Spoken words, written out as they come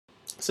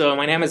So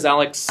my name is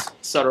Alex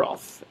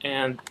Sotirov,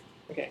 and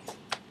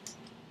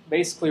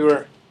basically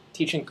we're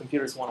teaching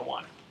computers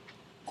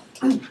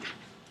 101.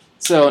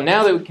 So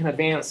now that we can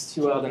advance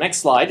to the next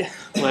slide,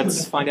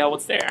 let's find out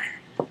what's there.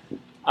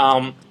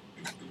 I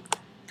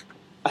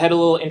had a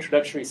little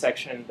introductory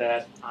section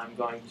that I'm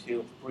going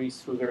to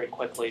breeze through very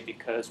quickly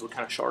because we're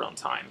kind of short on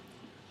time.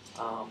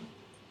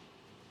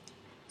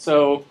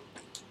 So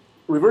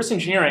reverse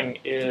engineering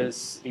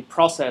is the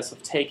process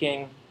of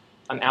taking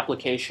an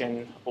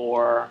application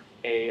or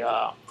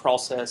a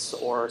process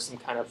or some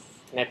kind of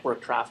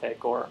network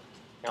traffic or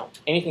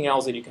anything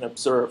else that you can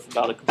observe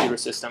about a computer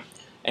system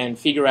and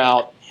figure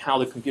out how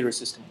the computer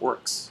system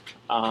works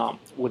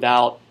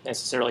without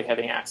necessarily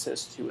having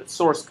access to its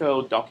source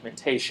code,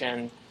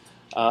 documentation,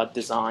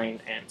 design,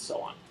 and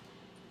so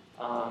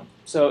on.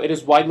 So it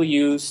is widely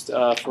used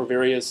for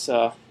various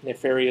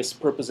nefarious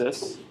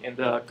purposes in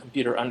the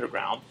computer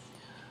underground.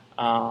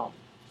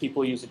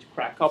 People use it to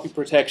crack copy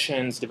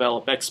protections,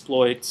 develop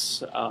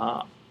exploits,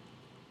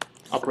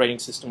 operating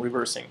system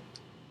reversing.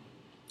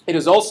 It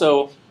is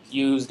also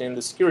used in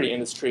the security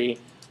industry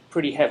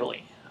pretty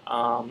heavily.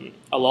 A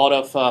lot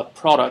of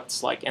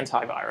products like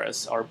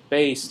antivirus are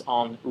based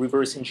on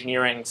reverse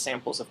engineering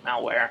samples of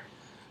malware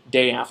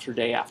day after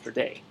day after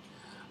day.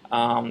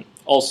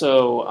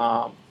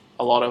 Also,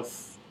 a lot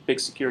of big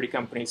security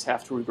companies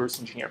have to reverse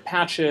engineer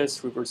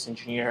patches, reverse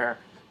engineer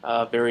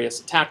various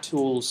attack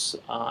tools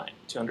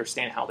to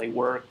understand how they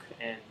work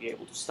and be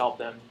able to stop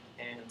them,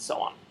 and so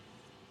on.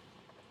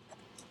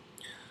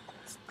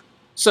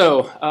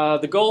 So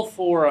the goal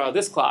for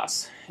this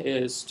class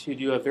is to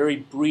do a very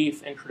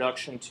brief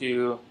introduction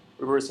to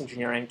reverse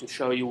engineering to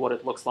show you what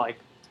it looks like.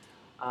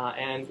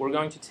 And we're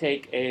going to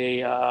take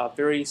a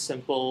very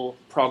simple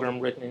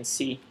program written in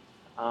C,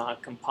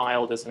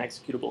 compiled as an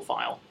executable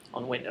file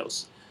on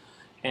Windows.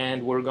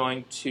 And we're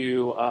going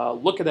to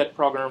look at that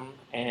program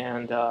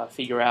and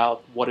figure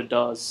out what it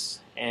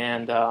does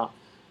and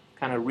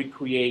kind of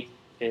recreate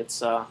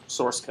its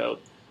source code.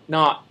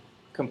 Not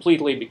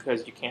completely,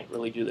 because you can't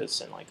really do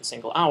this in like a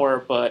single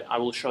hour, but I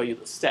will show you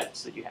the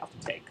steps that you have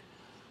to take.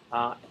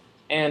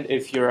 And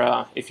if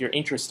you're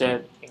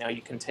interested,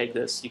 you can take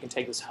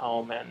this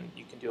home and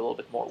you can do a little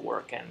bit more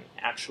work and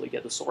actually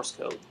get the source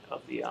code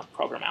of the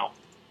program out.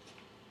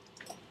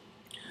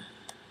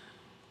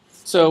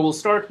 So we'll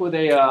start with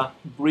a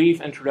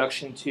brief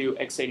introduction to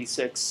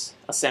x86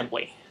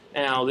 assembly.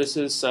 Now this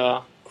is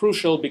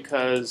crucial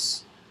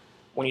because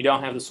when you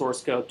don't have the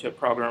source code to a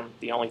program,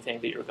 the only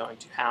thing that you're going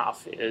to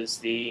have is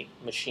the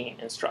machine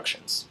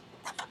instructions.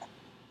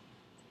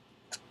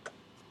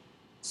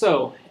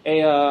 So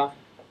a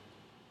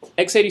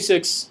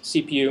x86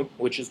 CPU,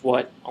 which is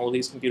what all of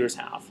these computers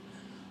have,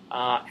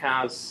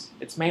 has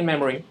its main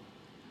memory,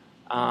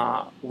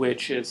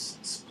 which is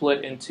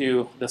split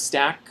into the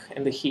stack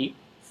and the heap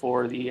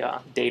for the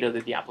data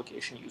that the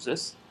application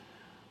uses,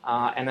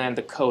 and then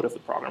the code of the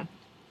program.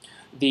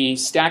 The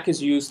stack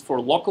is used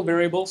for local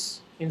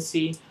variables in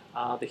C.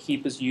 The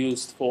heap is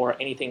used for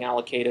anything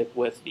allocated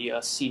with the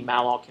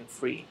cmalloc and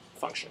free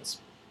functions.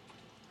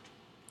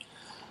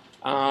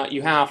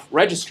 You have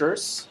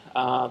registers.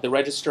 The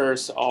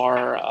registers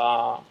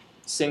are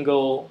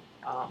single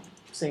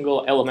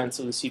elements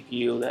of the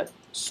CPU that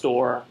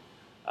store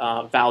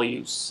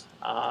values.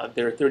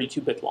 They're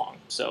 32-bit long,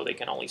 so they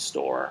can only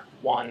store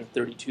one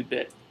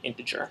 32-bit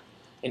integer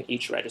in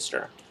each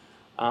register.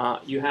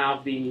 You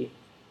have the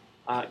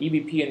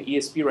EBP and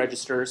ESP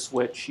registers,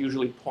 which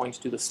usually point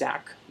to the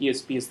stack.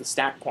 ESP is the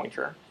stack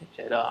pointer.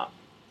 It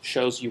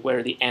shows you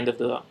where the end of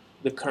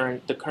the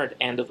current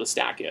end of the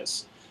stack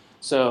is.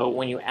 So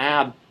when you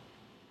add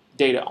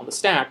data on the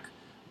stack,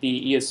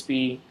 the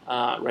ESP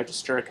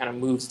register kind of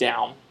moves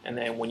down, and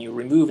then when you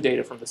remove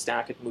data from the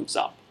stack, it moves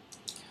up.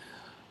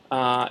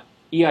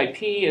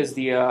 EIP is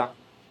the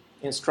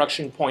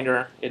instruction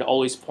pointer. It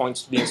always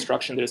points to the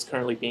instruction that is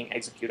currently being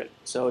executed.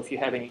 So if you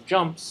have any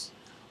jumps,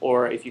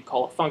 or if you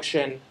call a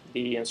function,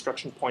 the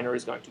instruction pointer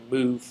is going to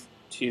move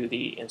to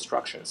the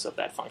instructions of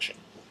that function.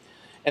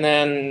 And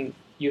then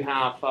you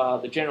have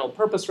the general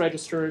purpose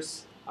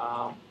registers,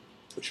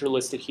 which are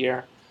listed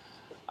here.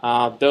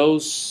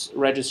 Those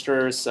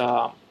registers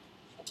are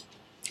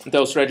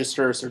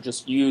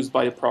just used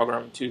by the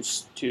program to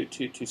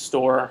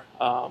store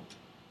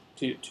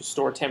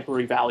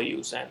temporary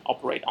values and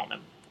operate on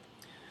them.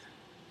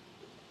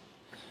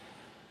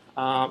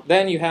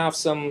 Then you have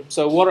some.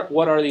 So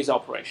what are these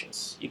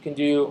operations? You can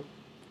do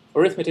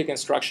arithmetic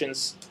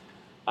instructions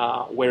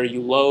where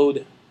you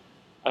load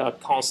a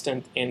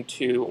constant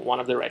into one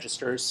of the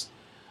registers,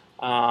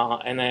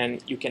 and then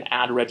you can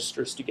add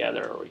registers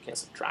together or you can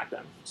subtract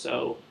them.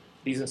 So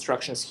these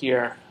instructions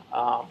here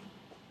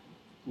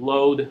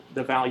load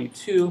the value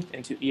 2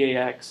 into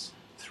EAX,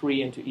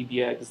 3 into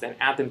EBX, then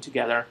add them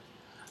together.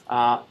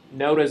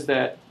 Notice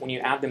that when you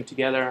add them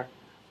together,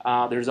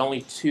 there's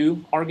only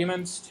 2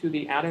 arguments to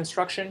the add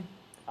instruction,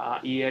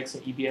 EAX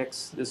and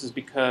EBX. This is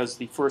because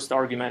the first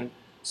argument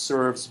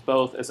serves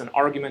both as an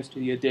argument to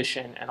the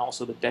addition and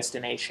also the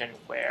destination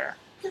where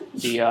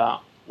the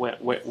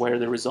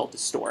result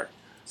is stored.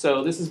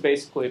 So this is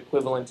basically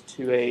equivalent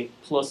to a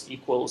plus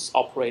equals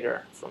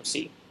operator from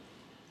C.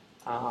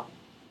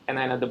 And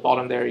then at the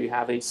bottom there you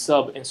have a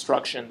sub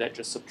instruction that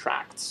just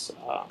subtracts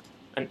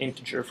an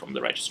integer from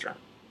the register.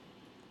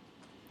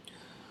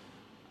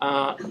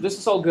 This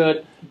is all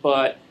good,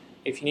 but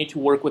if you need to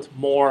work with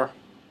more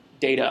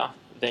data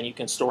than you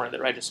can store in the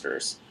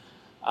registers,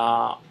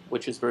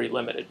 which is very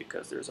limited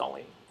because there's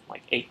only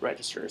like 8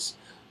 registers,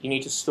 you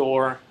need to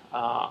store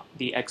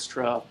the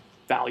extra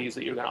values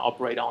that you're going to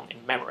operate on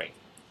in memory.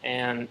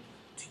 And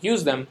to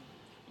use them,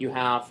 you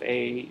have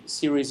a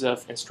series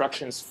of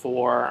instructions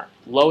for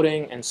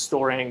loading and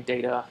storing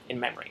data in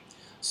memory.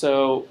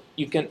 So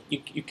you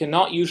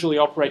cannot usually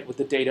operate with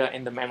the data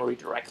in the memory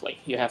directly.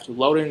 You have to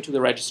load it into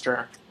the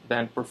register,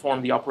 then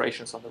perform the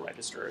operations on the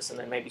registers, and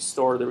then maybe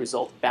store the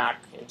result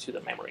back into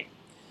the memory.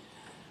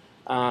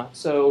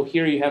 So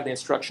here you have the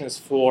instructions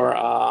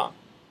for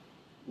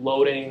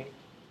loading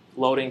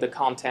the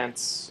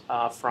contents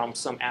from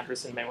some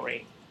address in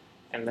memory,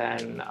 and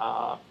then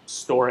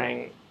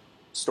storing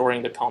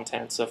the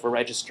contents of a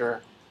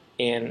register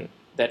in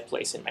that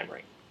place in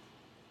memory.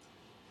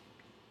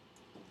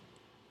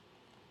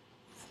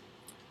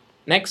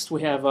 Next,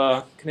 we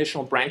have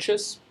conditional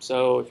branches.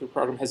 So if your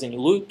program has any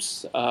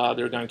loops,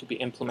 they're going to be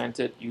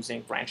implemented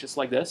using branches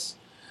like this.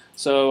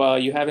 So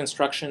you have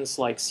instructions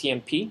like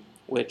CMP,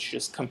 which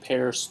just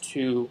compares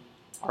 2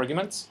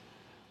 arguments.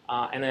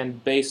 And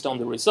then based on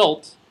the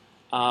result,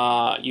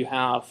 you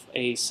have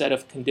a set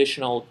of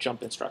conditional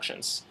jump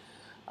instructions,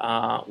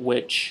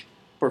 which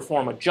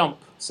perform a jump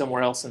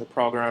somewhere else in the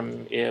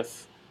program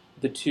if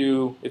the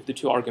two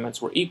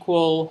arguments were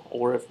equal,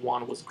 or if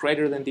one was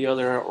greater than the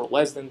other, or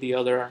less than the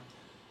other,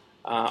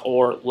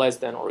 or less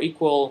than or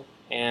equal,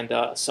 and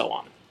so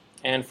on.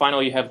 And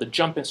finally, you have the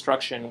jump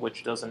instruction,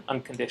 which does an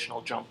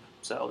unconditional jump.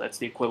 So that's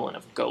the equivalent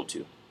of go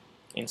to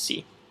in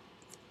C.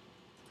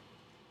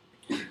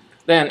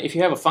 Then, if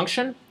you have a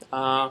function,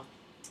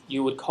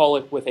 you would call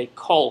it with a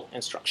call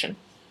instruction.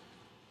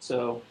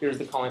 So here's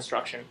the call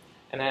instruction.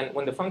 And then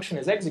when the function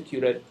is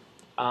executed,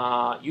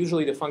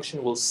 usually the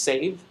function will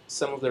save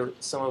some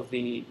of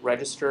the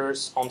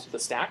registers onto the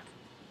stack.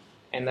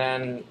 And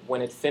then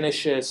when it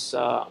finishes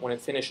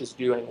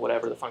doing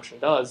whatever the function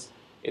does,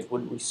 it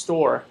would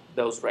restore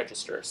those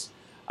registers.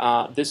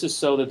 This is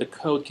so that the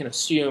code can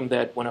assume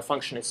that when a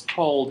function is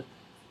called,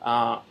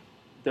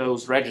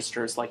 those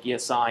registers like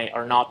ESI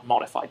are not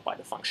modified by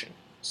the function.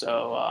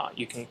 So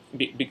you can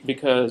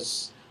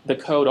because the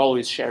code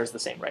always shares the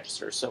same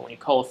registers. So when you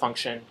call a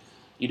function,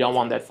 you don't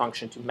want that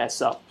function to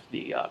mess up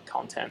the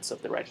contents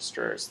of the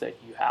registers that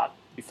you had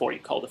before you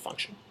called the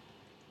function.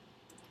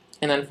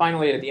 And then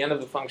finally, at the end of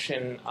the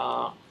function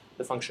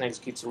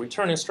executes a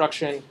return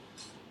instruction,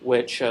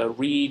 which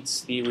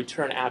reads the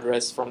return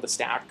address from the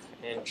stack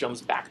and jumps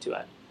back to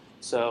it.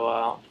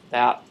 So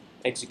that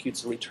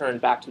executes a return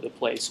back to the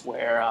place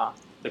where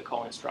the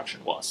call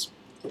instruction was.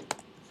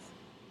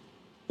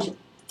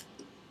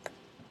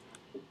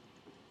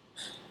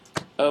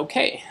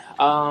 Okay.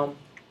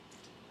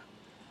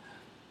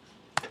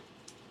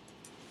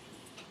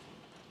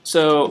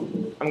 So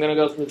I'm going to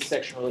go through this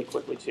section really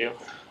quickly too,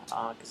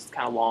 because it's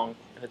kind of long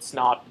and it's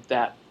not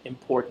that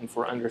important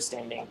for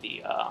understanding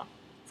the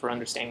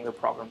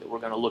program that we're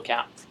going to look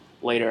at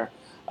later.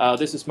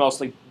 This is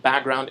mostly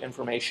background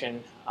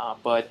information,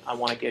 but I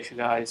want to get you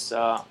guys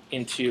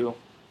into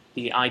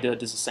the IDA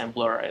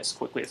disassembler as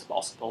quickly as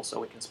possible, so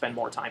we can spend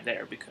more time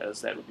there,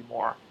 because that would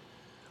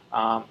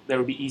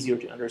be easier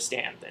to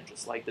understand than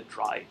just like the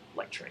dry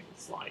lecturing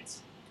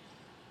slides.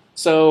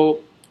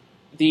 So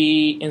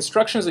the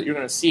instructions that you're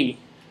going to see,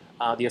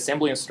 the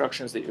assembly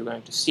instructions that you're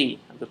going to see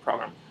of the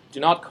program, do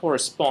not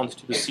correspond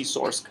to the C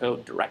source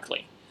code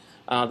directly.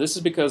 This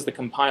is because the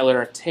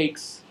compiler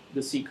takes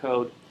the C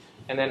code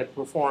and then it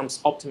performs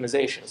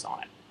optimizations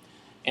on it.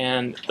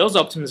 And those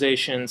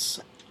optimizations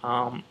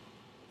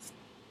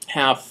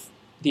have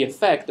the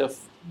effect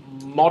of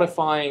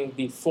modifying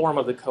the form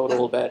of the code a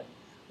little bit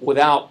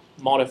without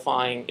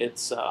modifying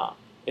its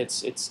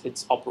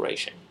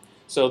operation.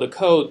 So the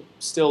code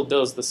still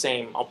does the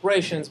same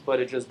operations, but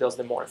it just does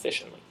them more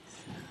efficiently.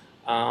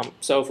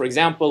 So for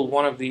example,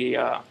 one of the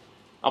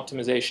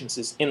optimizations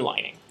is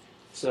inlining.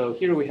 So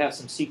here we have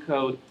some C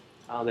code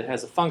that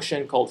has a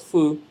function called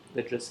foo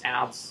that just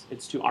adds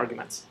its 2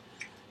 arguments,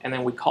 and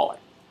then we call it.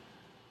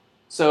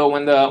 So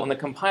when the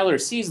compiler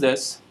sees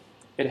this,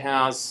 it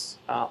has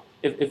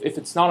if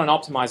it's not an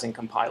optimizing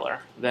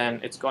compiler,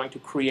 then it's going to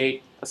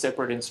create a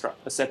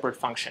separate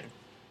function,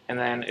 and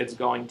then it's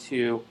going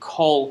to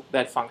call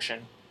that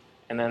function,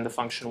 and then the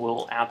function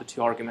will add the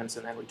 2 arguments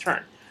and then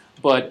return.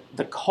 But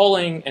the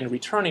calling and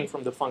returning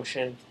from the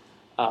function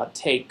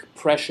take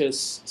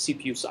precious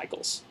CPU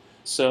cycles.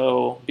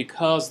 So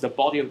because the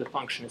body of the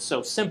function is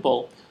so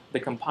simple, the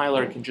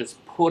compiler can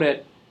just put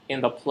it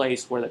in the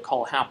place where the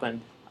call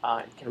happened.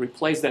 It can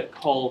replace that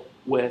call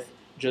with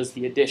just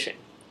the addition.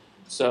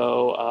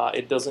 So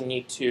it doesn't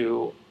need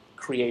to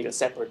create a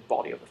separate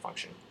body of the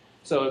function.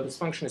 So if this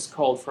function is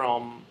called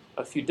from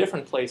a a few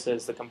different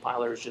places, the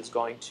compiler is just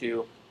going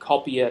to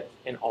copy it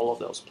in all of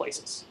those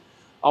places.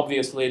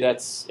 Obviously,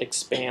 that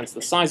expands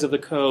the size of the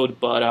code,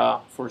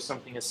 but for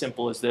something as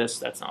simple as this,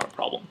 that's not a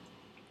problem.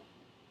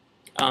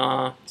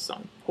 It's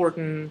not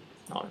important,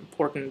 not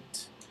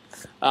important.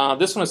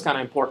 This one is kind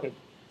of important.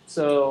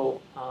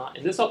 So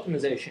in this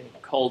optimization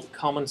called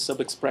common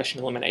subexpression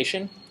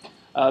elimination,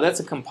 that's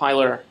a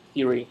compiler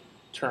theory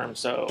term.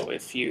 So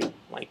if you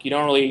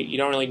don't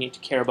really need to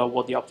care about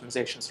what the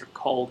optimizations are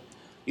called.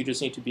 You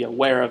just need to be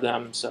aware of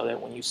them so that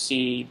when you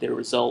see the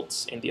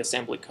results in the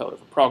assembly code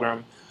of a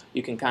program,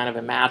 you can kind of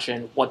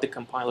imagine what the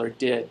compiler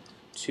did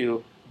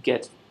to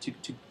get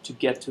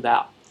to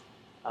that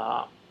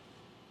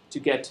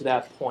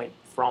point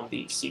from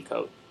the C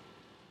code.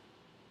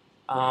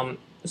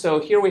 So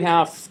here we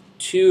have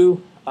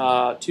two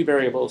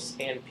variables,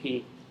 A and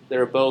P, that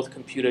are both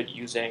computed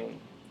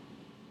using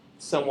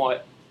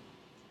somewhat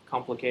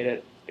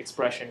complicated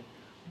expression,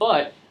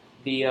 but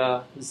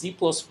the z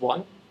plus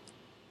 1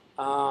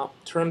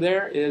 term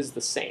there is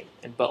the same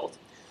in both.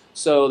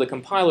 So the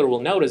compiler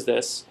will notice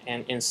this,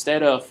 and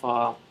instead of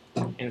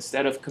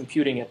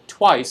computing it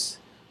twice,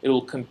 it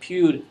will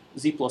compute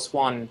z plus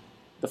 1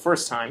 the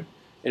first time.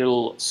 It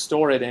will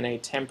store it in a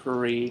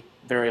temporary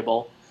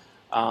variable.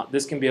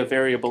 This can be a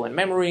variable in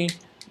memory,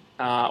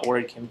 or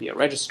it can be a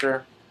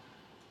register.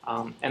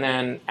 And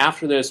then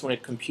after this, when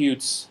it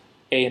computes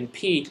A and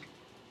P,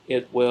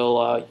 it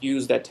will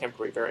use that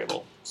temporary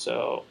variable.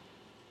 So,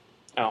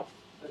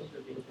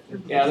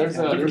 yeah, there's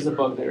a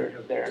bug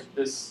there.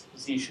 This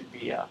z should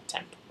be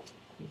temp.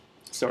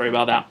 Sorry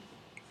about that.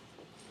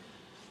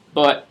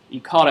 But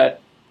you caught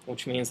it,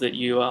 which means that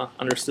you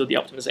understood the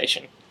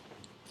optimization.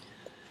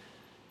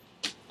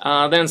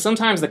 Then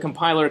sometimes the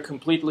compiler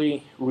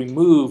completely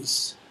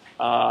removes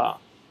part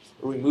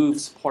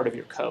of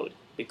your code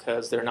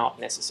because they're not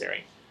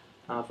necessary.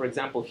 For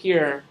example,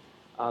 here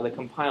the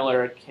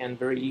compiler can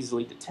very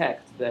easily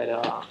detect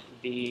that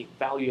the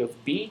value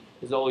of b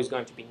is always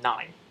going to be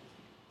 9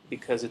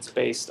 because it's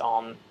based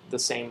on the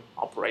same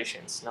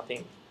operations.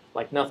 Nothing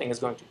is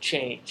going to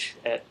change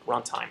at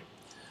runtime.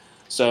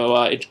 So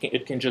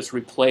it can just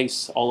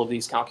replace all of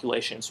these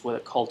calculations with a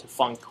call to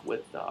func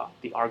with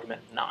the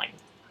argument 9.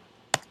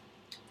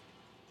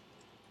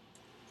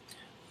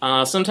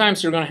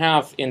 Sometimes you're going to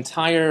have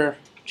entire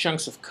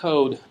chunks of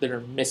code that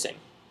are missing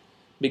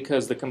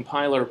because the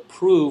compiler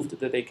proved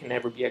that they can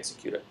never be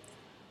executed.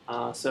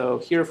 So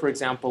here, for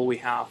example, we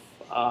have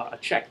a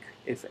check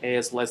if a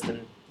is less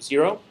than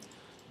 0,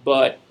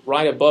 but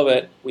right above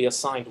it, we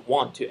assigned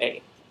 1 to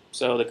a.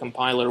 So the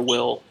compiler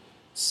will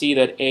see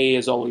that a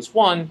is always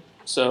 1,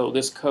 so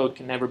this code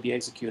can never be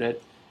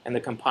executed, and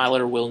the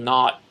compiler will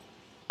not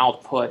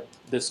output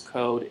this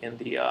code in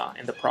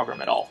the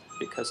program at all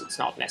because it's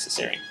not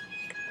necessary.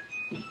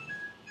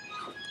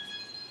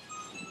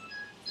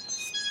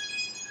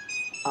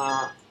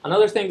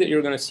 Another thing that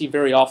you're going to see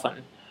very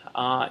often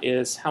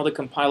is how the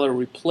compiler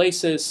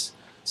replaces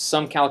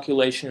some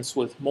calculations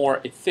with more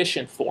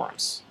efficient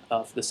forms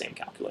of the same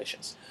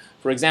calculations.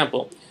 For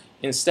example,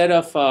 instead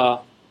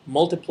of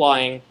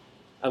multiplying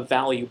a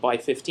value by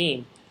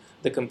 15,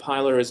 the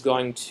compiler is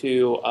going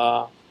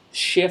to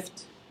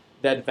shift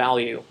that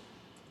value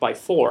by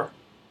 4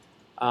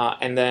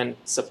 and then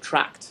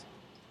subtract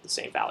the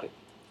same value.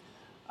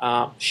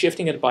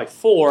 Shifting it by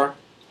 4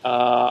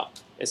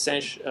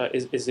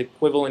 is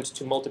equivalent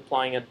to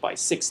multiplying it by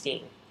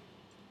 16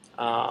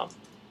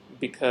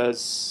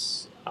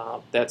 because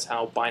that's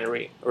how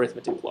binary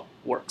arithmetic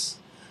works.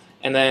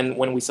 And then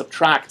when we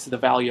subtract the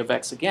value of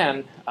x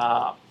again,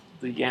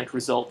 the end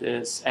result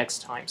is x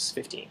times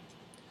 15.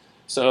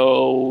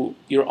 So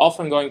you're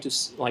often going to,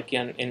 like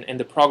in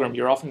the program,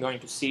 you're often going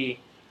to see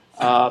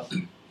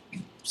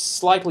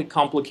slightly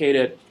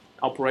complicated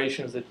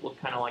operations that look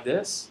kind of like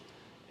this,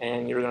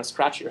 and you're going to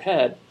scratch your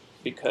head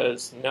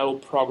because no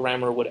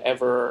programmer would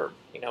ever,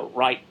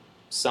 write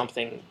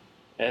something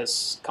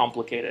as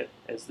complicated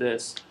as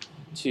this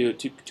to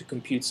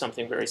compute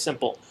something very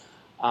simple.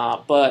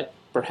 But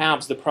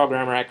perhaps the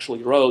programmer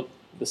actually wrote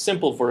the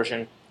simple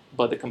version,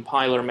 but the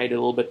compiler made it a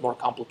little bit more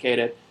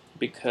complicated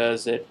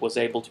because it was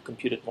able to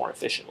compute it more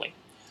efficiently.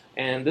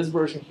 And this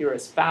version here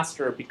is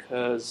faster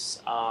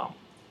because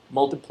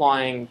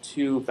multiplying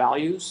two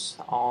values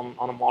on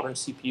a modern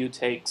CPU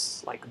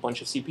takes like a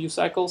bunch of CPU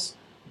cycles,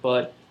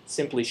 but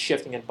simply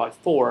shifting it by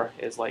 4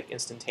 is like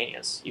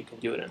instantaneous. You can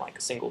do it in like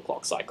a single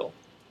clock cycle.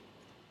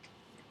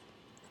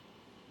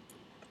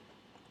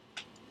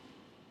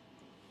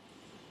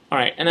 All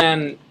right, and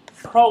then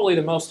probably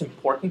the most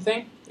important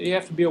thing that you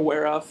have to be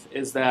aware of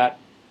is that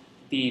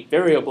the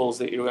variables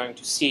that you're going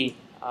to see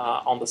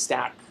on the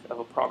stack of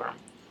a program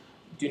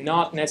do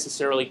not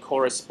necessarily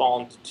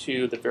correspond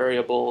to the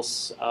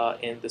variables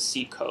in the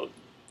C code.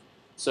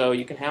 So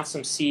you can have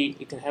a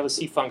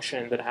C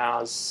function that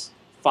has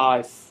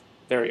 5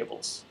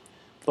 variables,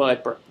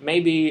 but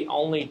maybe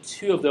only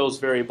 2 of those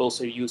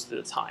variables are used at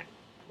a time.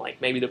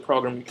 Like maybe the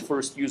program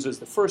first uses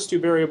the first 2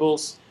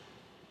 variables,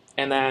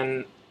 and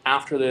then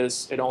after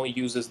this, it only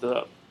uses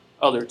the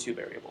other 2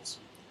 variables.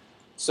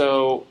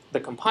 So the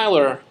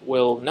compiler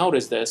will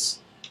notice this,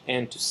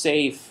 and to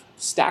save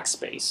stack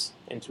space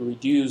and to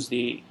reduce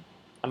the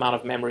amount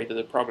of memory that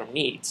the program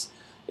needs,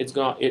 it's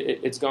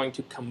going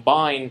to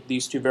combine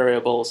these two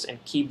variables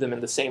and keep them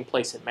in the same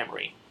place in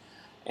memory.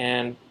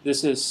 And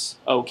this is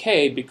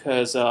okay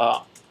because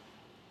after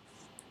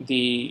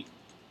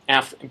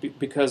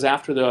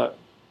the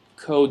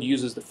code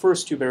uses the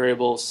first two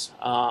variables,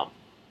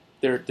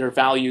 their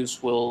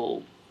values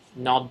will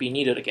not be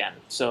needed again.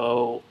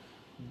 So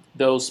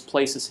those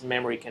places in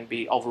memory can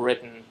be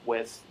overwritten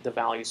with the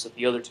values of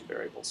the other two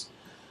variables.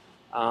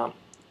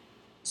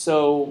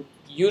 So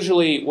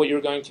usually what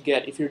you're going to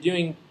get, if you're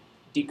doing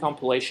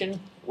decompilation,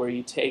 where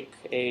you take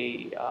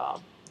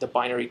the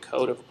binary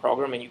code of a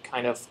program and you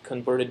kind of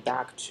convert it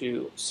back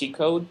to C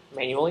code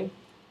manually,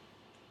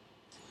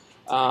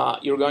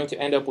 you're going to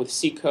end up with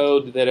C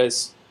code that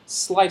is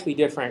slightly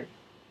different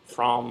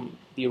from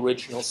the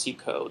original C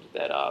code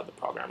that the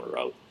programmer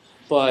wrote,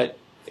 but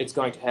it's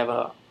going to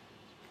have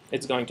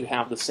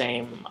the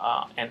same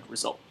end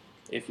result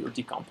if your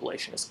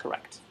decompilation is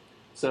correct.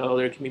 So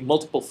there can be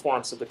multiple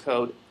forms of the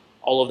code.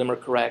 All of them are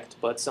correct,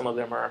 but some of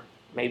them are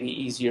maybe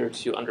easier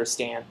to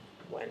understand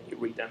when you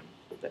read them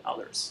than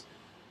others.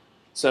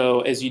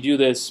 So as you do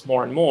this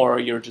more and more,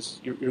 you're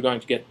going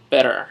to get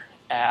better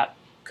at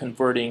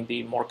converting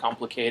the more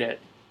complicated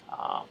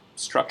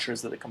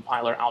structures that the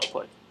compiler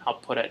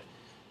outputted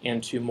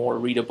into more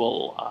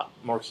readable,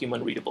 more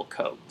human-readable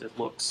code that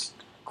looks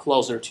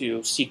closer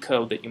to C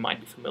code that you might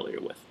be familiar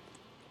with.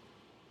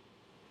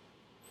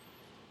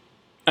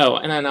 Oh,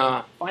 and then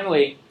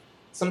finally,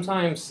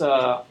 sometimes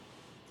in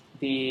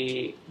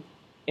the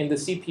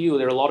CPU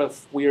there are a lot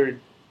of weird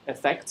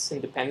effects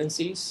and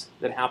dependencies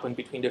that happen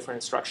between different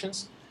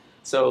instructions.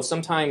 So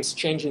sometimes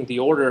changing the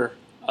order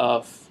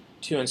of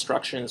two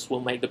instructions will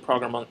make the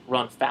program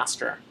run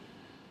faster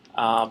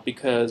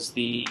because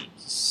the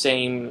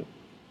CPU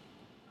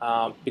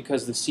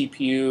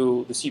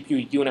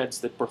units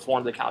that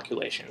perform the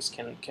calculations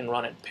can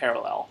run in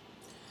parallel.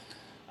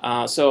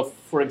 So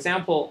for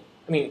example,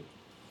 I mean,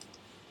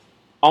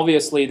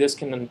 obviously this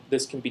can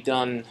be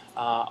done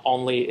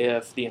only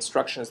if the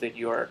instructions that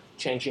you are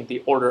changing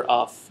the order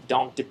of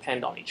don't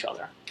depend on each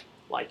other.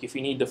 Like if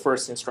you need the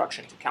first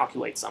instruction to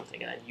calculate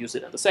something and then use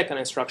it in the second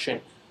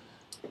instruction,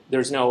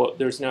 there's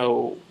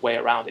no way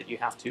around it. You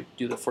have to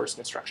do the first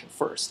instruction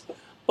first.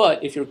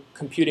 But if you're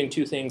computing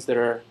two things that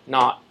are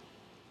not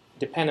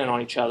dependent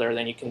on each other,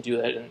 then you can do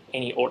that in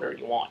any order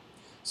you want.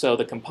 So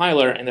the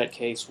compiler, in that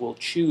case, will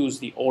choose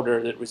the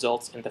order that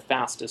results in the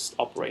fastest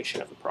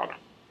operation of the program.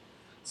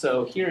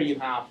 So here you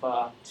have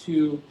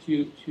two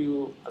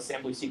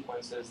assembly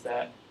sequences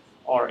that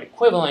are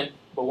equivalent,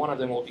 but one of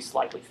them will be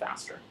slightly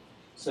faster.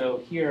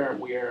 So here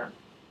we're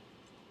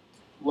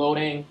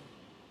loading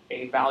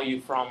a value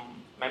from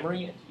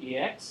memory into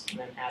EX and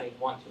then adding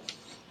 1 to it.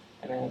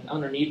 And then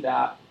underneath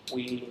that,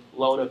 we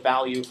load a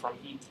value from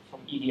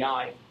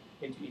EDI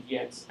into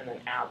EDX and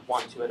then add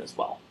 1 to it as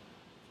well.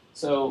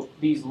 So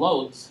these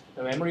loads,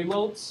 the memory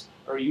loads,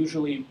 are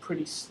usually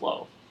pretty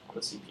slow on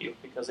the CPU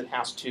because it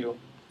has to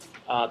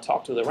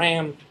talk to the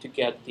RAM to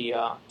get the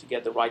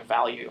right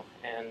value,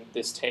 and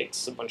this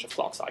takes a bunch of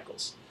clock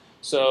cycles.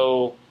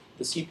 So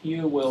the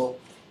CPU will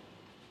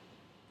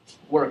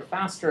work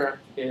faster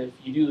if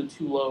you do the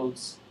two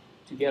loads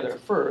together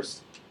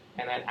first,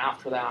 and then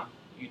after that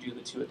you do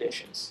the two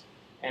additions.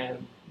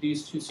 And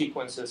these two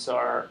sequences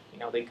are,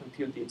 they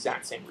compute the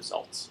exact same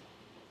results.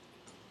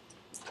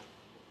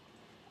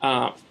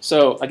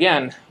 So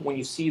again, when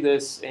you see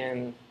this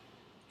in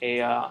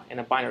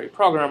a binary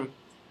program,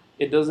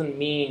 it doesn't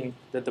mean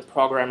that the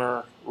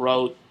programmer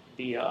wrote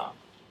the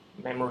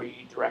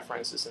memory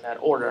references in that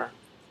order.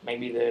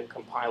 Maybe the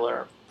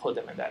compiler put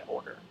them in that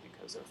order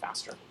because they're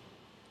faster.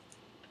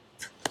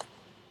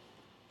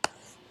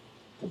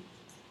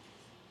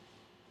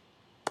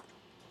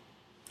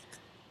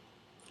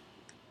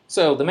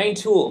 So the main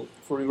tool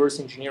for reverse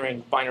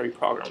engineering binary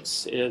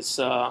programs is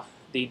the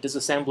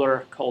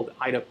disassembler called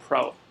IDA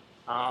Pro.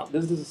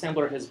 This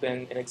disassembler has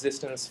been in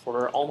existence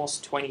for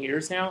almost 20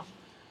 years now.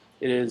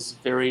 It is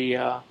very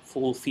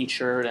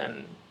full-featured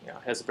and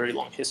has a very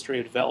long history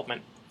of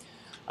development.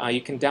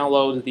 You can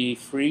download the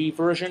free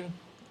version,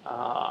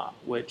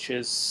 which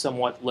is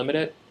somewhat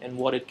limited in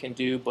what it can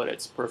do, but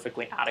it's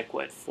perfectly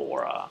adequate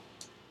for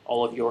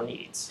all of your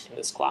needs in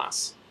this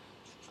class.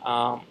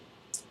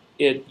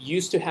 It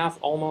used to have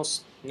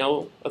almost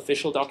no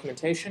official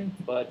documentation,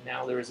 but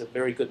now there is a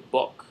very good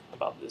book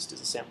about this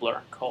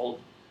disassembler called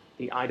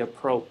the IDA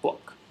Pro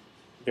book.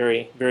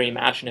 Very, very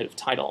imaginative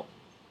title.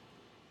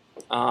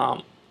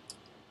 I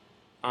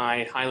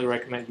highly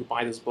recommend you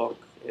buy this book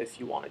if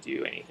you want to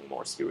do anything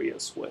more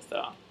serious with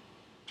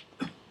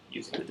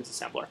using the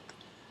disassembler.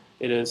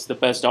 It is the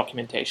best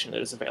documentation that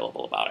is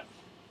available about it.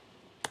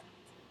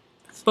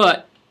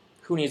 But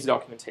who needs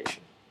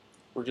documentation?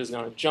 We're just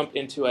going to jump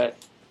into it,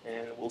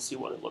 and we'll see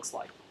what it looks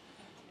like.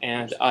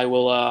 And I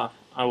will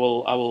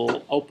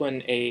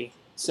open a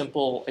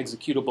simple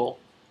executable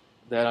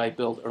that I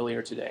built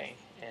earlier today,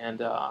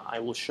 and I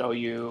will show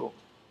you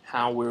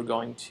how we're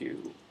going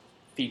to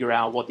figure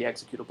out what the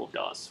executable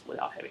does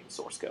without having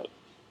source code.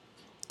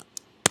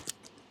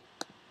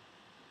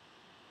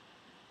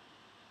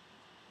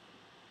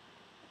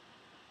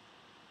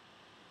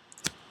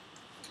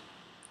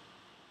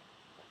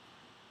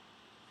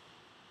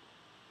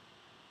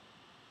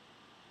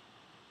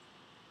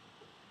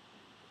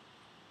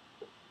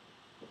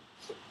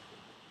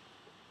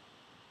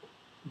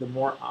 the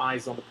more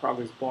eyes on the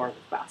progress bar, the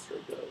faster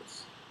it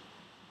goes.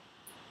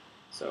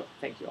 So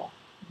thank you all.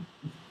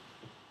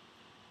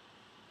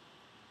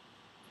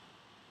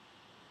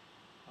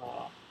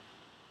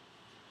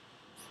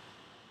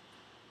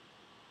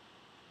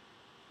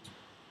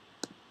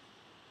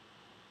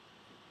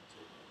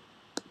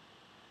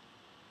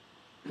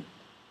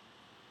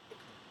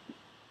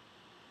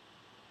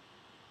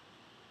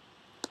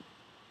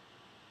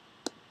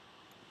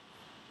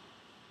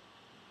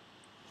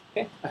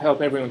 Okay, I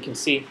hope everyone can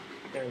see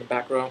there in the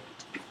back row.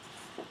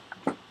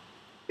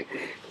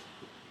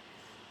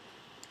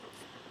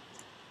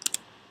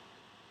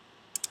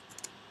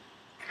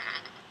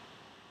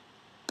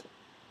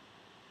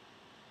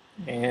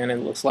 And it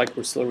looks like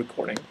we're still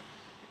recording.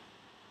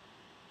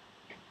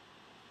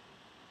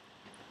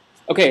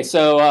 Okay,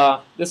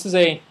 so this is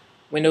a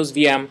Windows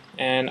VM,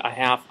 and I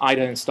have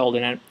IDA installed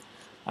in it.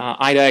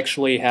 IDA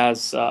actually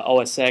has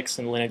OS X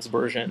and Linux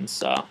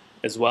versions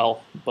as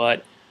well,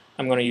 but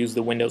I'm going to use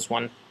the Windows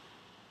one.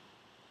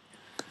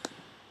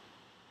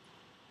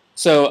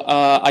 So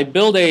I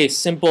build a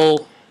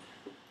simple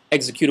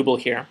executable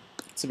here.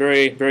 It's a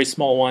very, very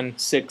small one,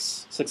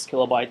 6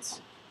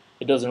 kilobytes.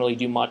 It doesn't really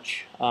do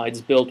much.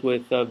 It's built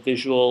with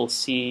Visual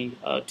C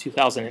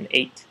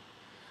 2008.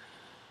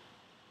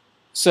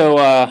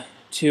 So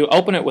to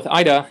open it with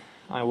IDA,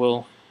 I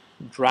will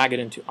drag it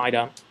into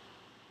IDA.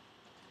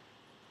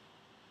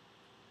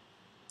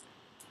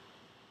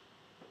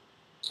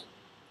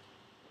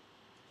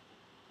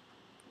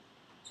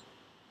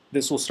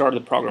 This will start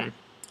the program.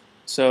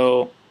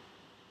 So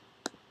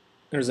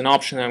there's an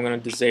option that I'm going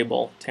to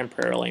disable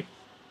temporarily.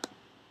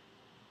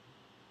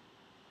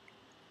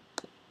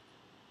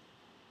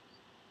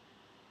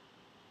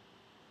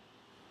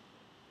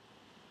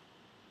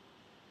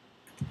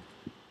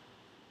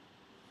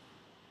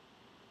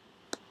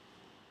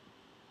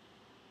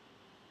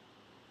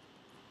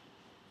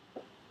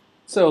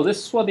 So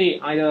this is what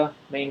the IDA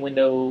main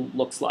window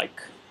looks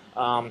like.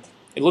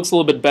 It looks a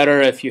little bit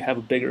better if you have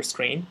a bigger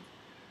screen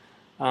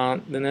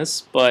than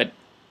this, but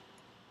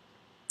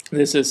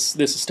this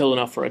is still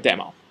enough for a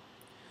demo.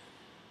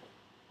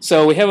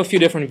 So we have a few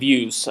different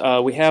views.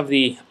 We have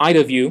the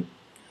IDA view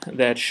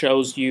that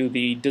shows you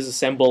the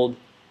disassembled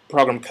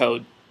program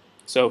code.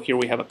 So here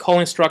we have a call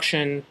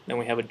instruction, then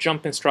we have a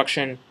jump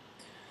instruction,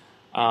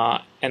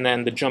 and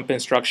then the jump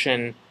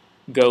instruction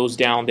goes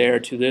down there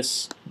to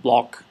this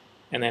block,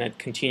 and then it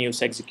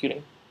continues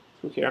executing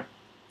through here.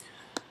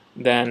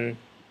 Then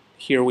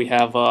here we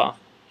have a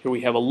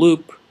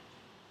loop.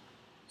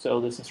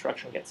 So this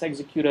instruction gets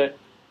executed.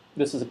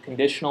 This is a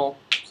conditional.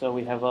 So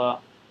we have a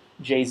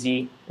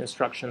JZ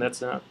instruction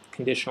that's a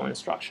conditional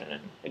instruction,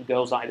 and it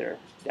goes either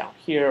down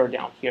here or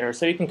down here.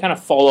 So you can kind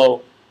of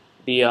follow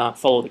the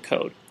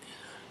code.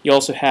 You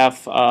also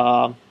have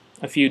a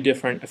few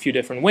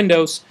different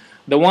windows.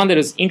 The one that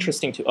is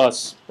interesting to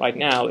us right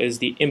now is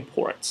the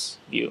imports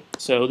view.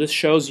 So this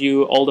shows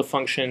you all the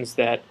functions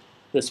that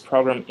this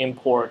program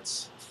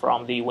imports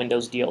from the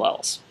Windows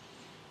DLLs.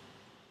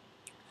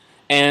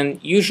 And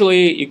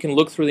usually you can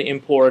look through the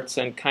imports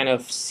and kind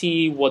of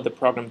see what the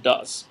program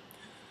does.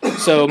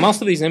 So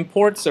most of these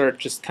imports are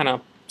just kind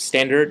of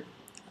standard.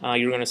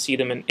 You're going to see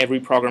them in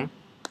every program.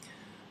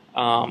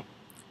 But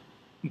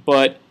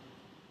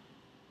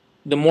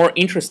the more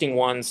interesting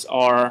ones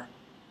are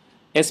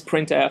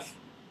sprintf,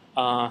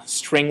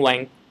 string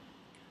length.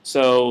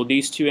 So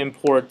these two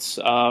imports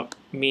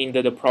mean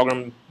that the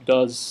program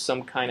does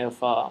some kind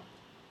of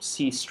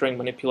C string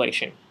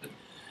manipulation.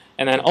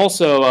 And then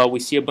also we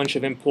see a bunch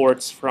of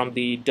imports from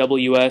the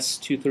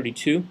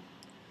WS232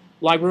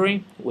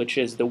 library, which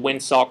is the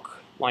WinSock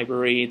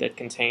library that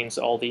contains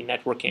all the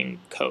networking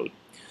code.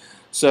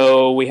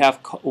 So we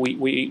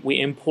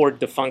import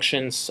the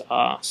functions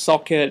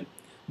socket,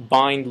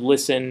 bind,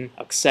 listen,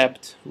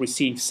 accept,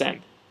 receive,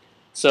 send.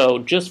 So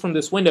just from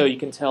this window, you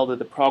can tell that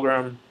the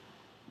program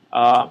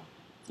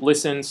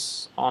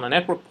listens on a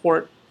network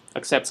port,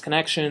 accepts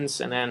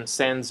connections, and then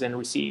sends and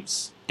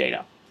receives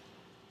data.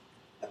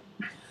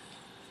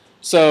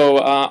 So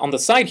on the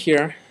side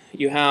here,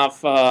 you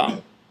have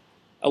a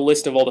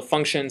list of all the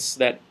functions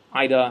that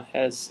IDA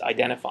has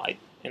identified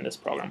in this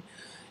program.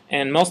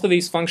 And most of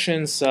these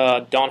functions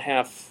don't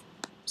have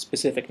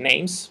specific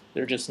names.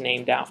 They're just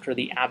named after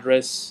the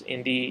address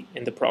in the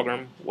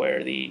program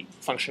where the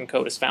function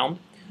code is found.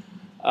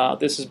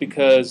 This is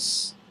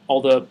because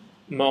all the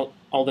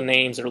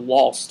names are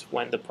lost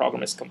when the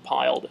program is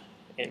compiled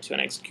into an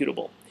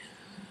executable.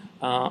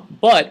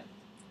 But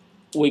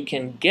we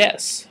can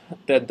guess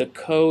that the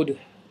code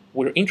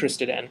we're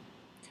interested in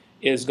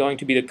is going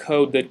to be the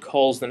code that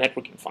calls the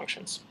networking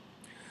functions.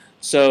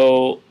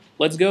 So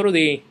let's go to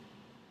the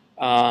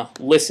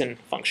listen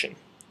function.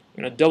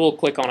 I'm going to double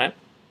click on it.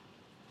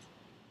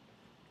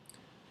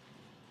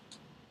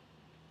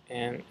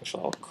 And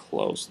actually I'll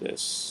close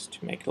this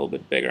to make it a little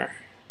bit bigger.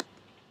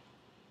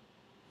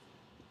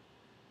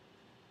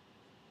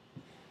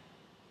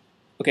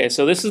 Okay,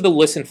 so this is the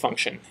listen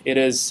function. It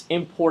is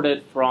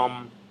imported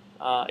from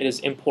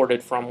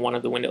one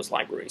of the Windows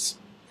libraries.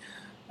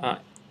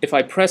 if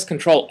I press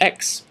Control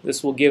X,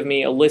 this will give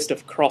me a list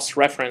of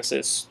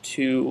cross-references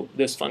to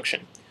this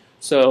function.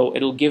 So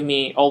it'll give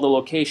me all the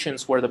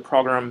locations where the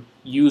program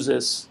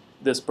uses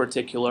this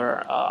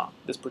particular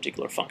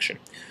function.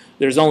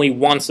 There's only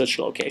one such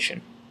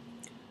location,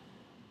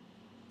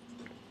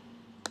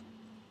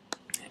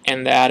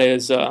 and that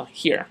is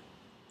here.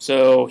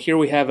 So here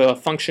we have a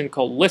function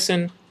called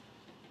listen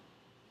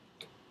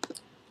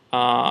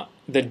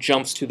that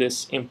jumps to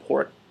this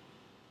import.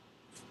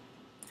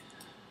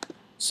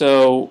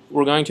 So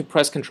we're going to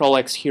press Control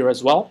X here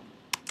as well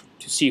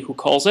to see who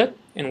calls it,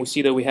 and we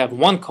see that we have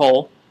one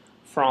call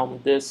from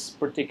this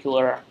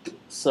particular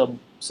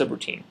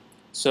subroutine.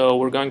 So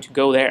we're going to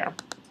go there,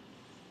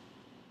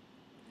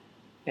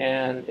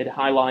 and it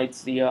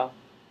highlights the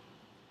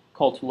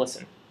call to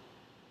listen.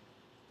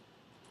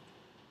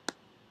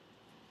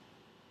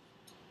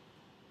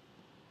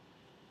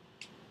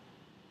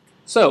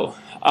 So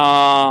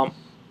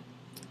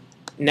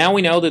now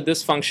we know that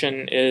this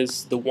function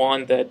is the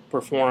one that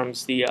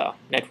performs the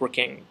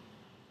networking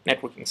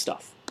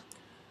stuff.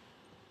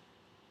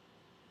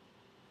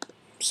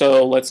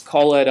 So let's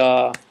call it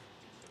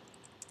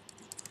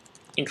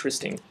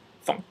interesting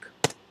func.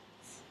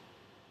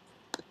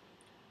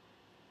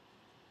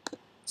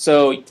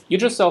 So you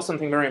just saw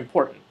something very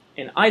important.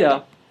 In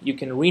IDA, you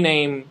can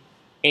rename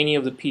any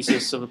of the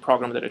pieces of the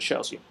program that it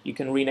shows you. You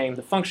can rename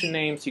the function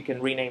names, you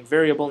can rename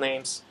variable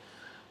names,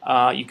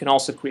 you can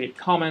also create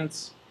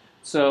comments.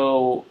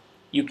 So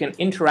you can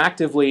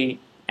interactively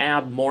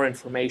add more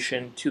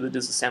information to the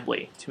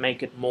disassembly to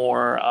make it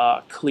more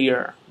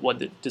clear what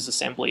the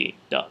disassembly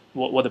does,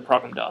 what the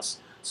program does.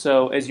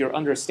 So as your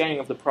understanding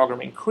of the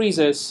program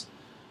increases,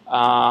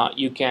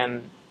 you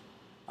can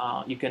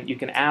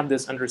add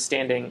this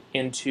understanding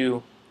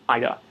into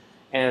IDA,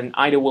 and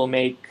IDA will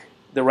make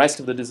the rest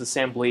of the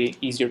disassembly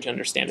easier to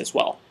understand as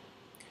well.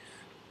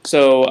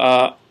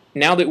 So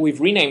now that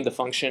we've renamed the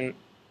function,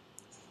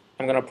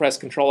 I'm going to press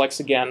Control X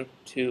again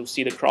to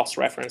see the cross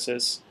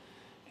references,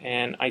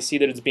 and I see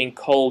that it's being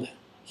called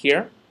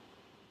here,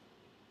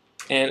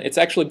 and it's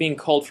actually being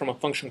called from a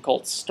function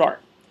called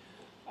start.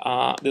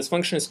 This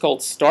function is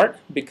called start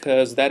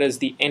because that is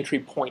the entry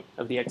point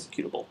of the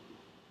executable.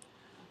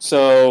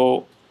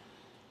 So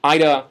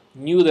IDA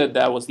knew that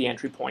that was the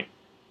entry point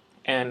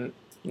and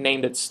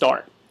named it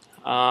start,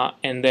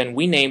 and then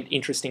we named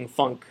interesting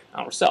func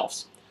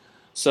ourselves.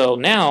 So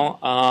now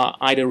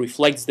IDA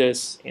reflects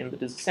this in the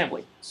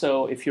disassembly.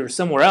 So if you're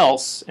somewhere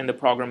else in the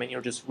program and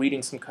you're just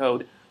reading some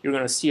code, you're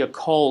going to see a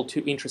call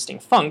to interesting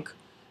func,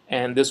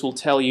 and this will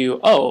tell you,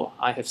 oh,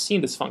 I have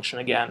seen this function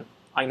again.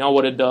 I know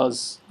what it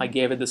does. I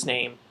gave it this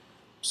name.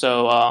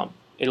 So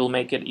it'll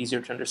make it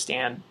easier to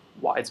understand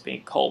why it's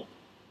being called.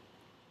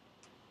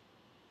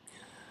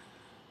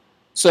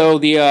 So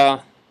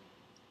the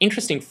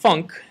interesting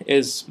func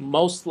is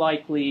most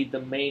likely the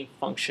main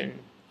function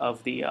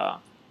of the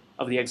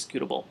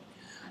executable,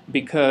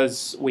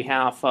 because we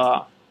have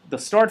the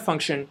start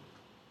function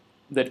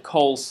that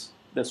calls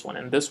this one,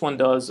 and this one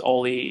does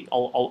all the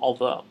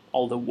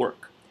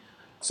work.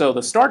 So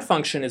the start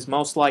function is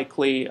most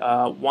likely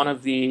one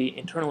of the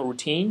internal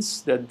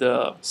routines that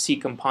the C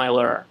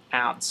compiler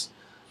adds.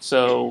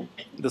 So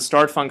the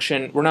start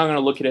function, we're not going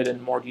to look at it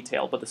in more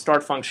detail, but the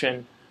start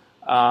function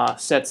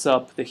sets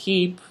up the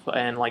heap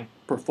and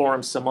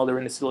performs some other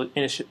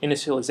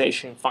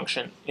initialization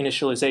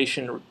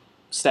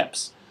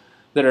steps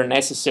that are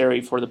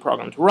necessary for the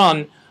program to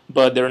run,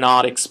 but they're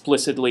not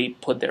explicitly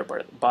put there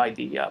by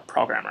the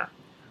programmer.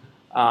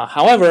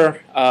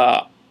 However,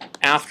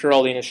 after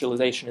all the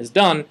initialization is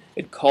done,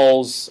 it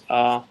calls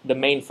the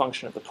main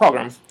function of the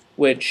program,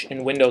 which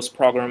in Windows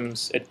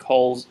programs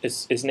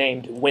is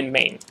named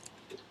winmain.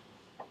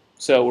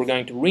 So we're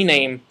going to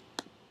rename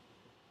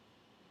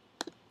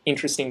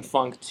interesting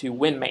func to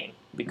winmain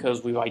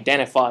because we've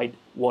identified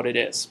what it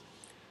is.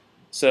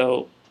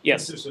 So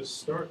yes. There's a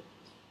start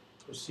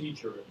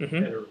procedure at the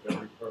header of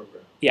every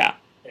program. Yeah.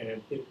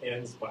 And it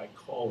ends by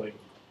calling.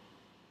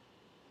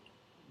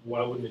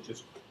 Why wouldn't it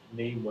just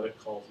name what it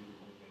calls either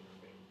winmain or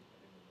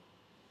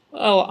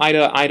main? Well,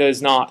 IDA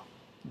is not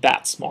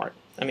that smart.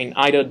 I mean,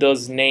 IDA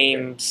does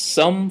name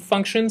some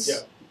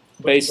functions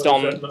based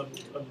on. Is that an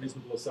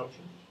unreasonable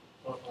assumption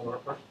on our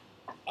part?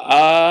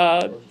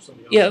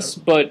 Yes,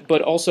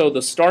 but also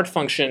the start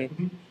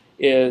function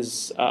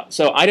is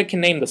so IDA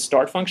can name the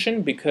start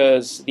function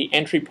because the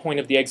entry point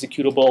of the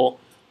executable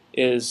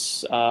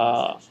is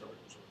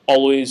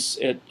always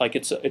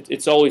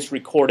it's always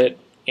recorded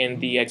in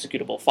the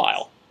executable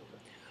file.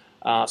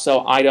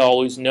 So IDA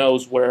always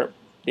knows where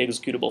the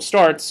executable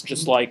starts,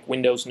 just like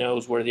Windows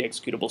knows where the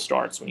executable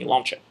starts when you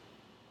launch it.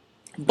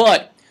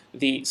 But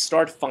the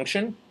start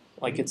function,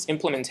 its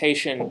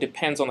implementation,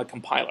 depends on the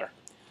compiler.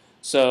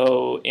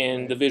 So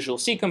in the Visual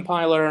C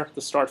compiler,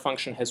 the start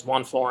function has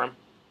one form,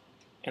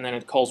 and then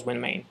it calls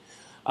winmain.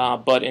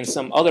 But in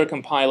some other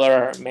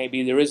compiler,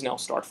 maybe there is no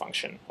start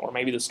function, or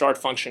maybe the start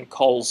function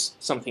calls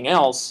something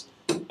else,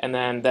 and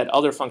then that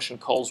other function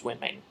calls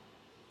winmain.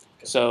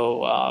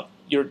 So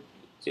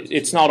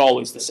it's not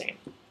always the same.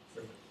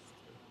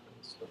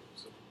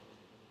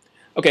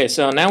 Okay,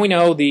 so now we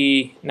know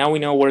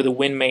where the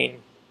win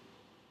main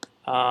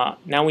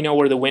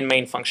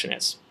function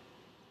is.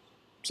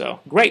 So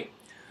great.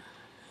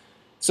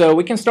 So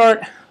we can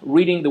start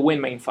reading the win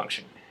main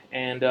function,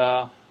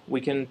 and we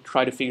can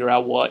try to figure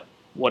out what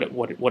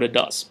it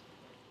does.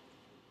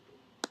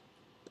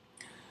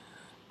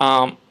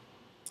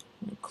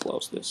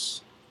 Close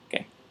this.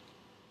 Okay.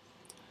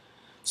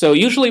 So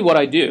usually what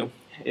I do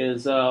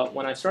is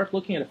when I start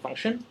looking at a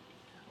function,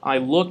 I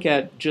look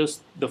at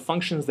just the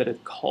functions that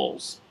it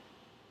calls.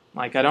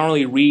 Like, I don't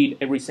really read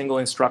every single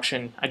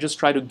instruction. I just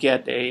try to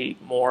get a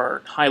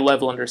more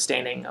high-level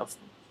understanding of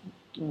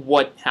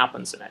what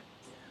happens in it,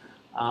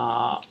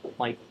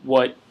 like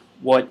what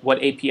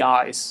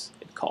APIs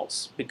it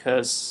calls,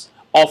 because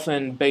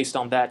often based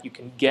on that you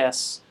can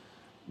guess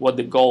what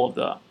the goal of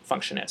the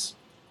function is.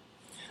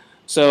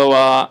 So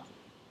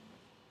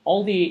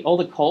all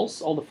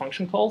the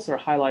function calls are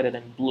highlighted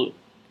in blue.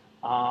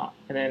 And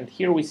then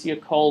here we see a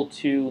call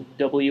to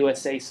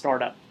WSA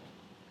startup.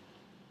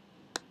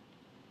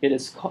 It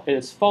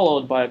is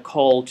followed by a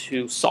call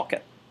to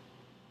socket.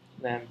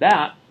 Then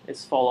that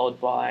is followed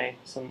by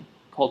some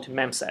call to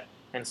memset,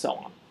 and so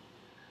on.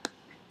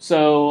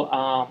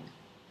 So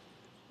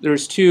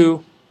there's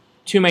two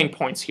main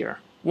points here.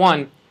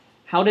 One,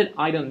 how did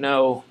IDA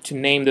know to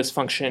name this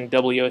function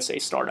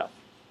WSA startup?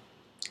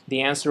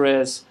 The answer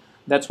is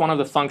that's one of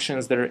the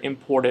functions that are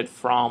imported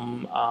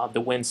from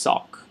the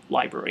WinSock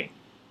library,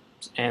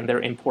 and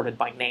they're imported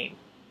by name.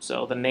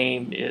 So the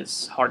name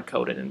is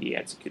hard-coded in the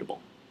executable.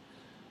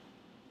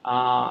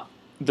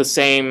 The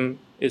same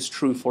is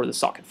true for the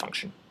socket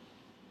function.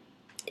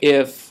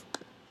 If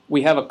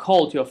we have a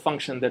call to a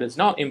function that is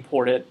not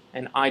imported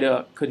and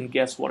IDA couldn't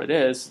guess what it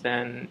is,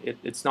 then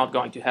it's not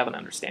going to have an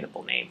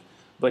understandable name.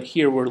 But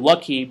here we're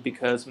lucky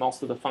because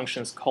most of the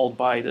functions called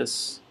by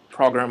this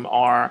program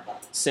are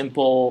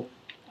simple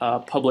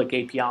public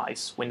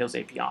APIs, Windows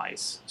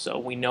APIs. So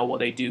we know what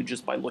they do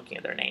just by looking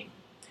at their name.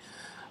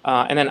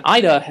 And then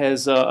IDA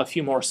has a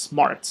few more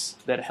smarts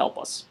that help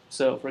us.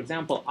 So for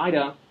example,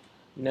 IDA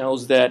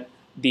knows that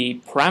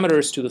the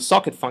parameters to the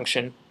socket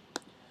function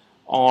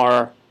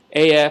are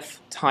AF,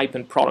 type,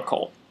 and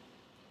protocol.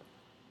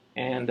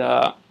 And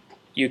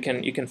you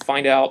can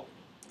find out.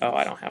 Oh,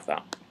 I don't have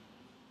that.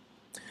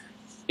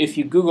 If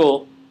you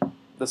Google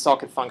the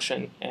socket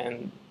function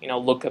and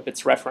look up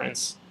its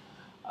reference,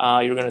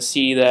 you're going to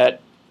see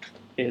that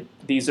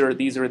these are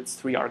its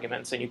three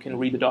arguments, and you can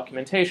read the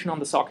documentation on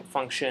the socket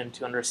function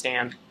to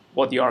understand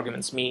what the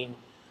arguments mean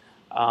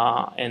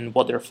and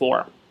what they're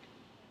for.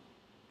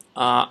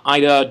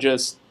 IDA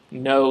just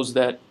knows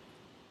that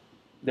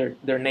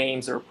their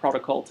names are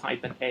protocol,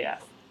 type, and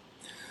AF.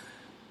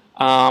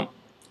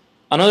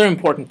 Another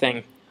important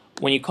thing,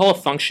 when you call a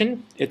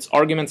function, its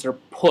arguments are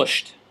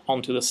pushed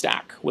onto the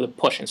stack with a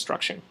push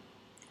instruction.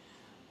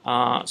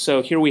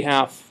 So here we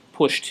have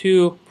push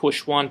 2,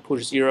 push 1,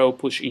 push 0,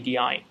 push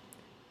EDI.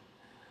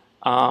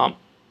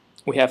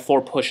 We have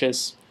 4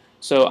 pushes.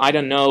 So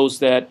IDA knows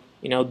that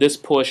this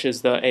push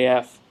is the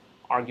AF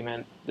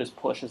argument, this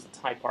push is the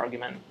type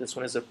argument, this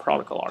one is a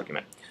protocol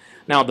argument.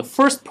 Now the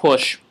first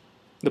push,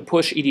 the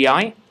push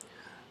EDI,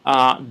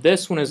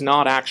 this one is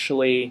not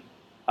actually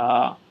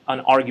an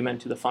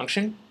argument to the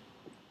function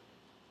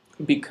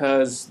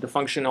because the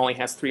function only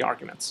has 3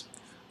 arguments.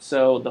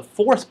 So the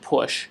fourth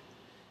push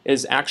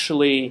is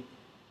actually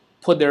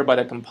put there by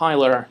the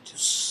compiler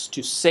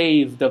to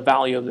save the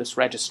value of this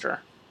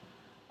register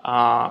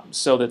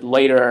so that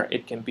later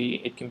it can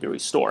be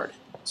restored.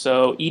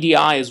 So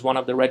EDI is one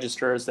of the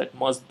registers that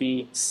must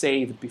be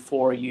saved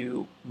before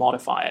you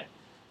modify it,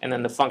 and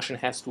then the function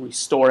has to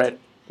restore it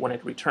when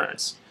it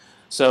returns.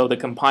 So the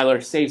compiler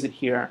saves it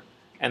here,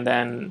 and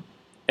then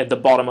at the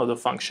bottom of the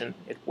function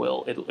it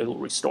will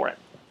restore it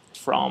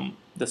from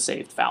the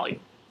saved value.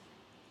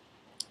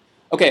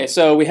 Okay,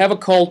 so we have a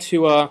call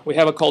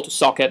to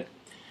socket,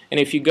 and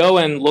if you go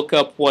and look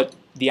up what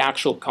the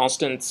actual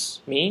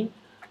constants mean,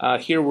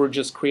 here we're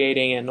just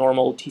creating a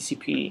normal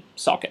TCP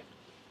socket.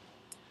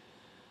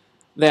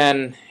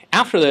 Then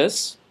after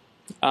this,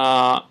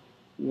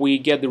 we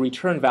get the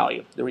return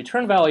value. The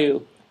return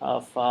value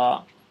of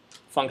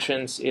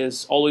functions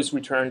is always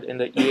returned in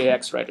the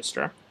EAX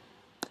register,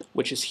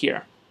 which is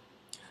here.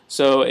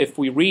 So if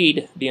we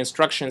read the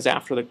instructions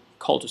after the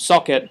call to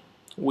socket,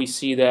 we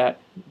see that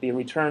the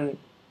return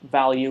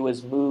value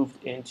is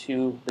moved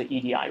into the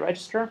EDI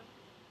register,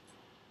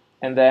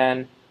 and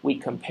then we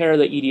compare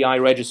the EDI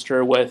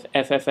register with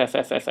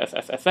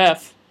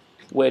FFFFFFFF,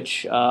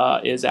 which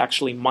is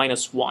actually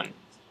 -1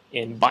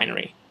 in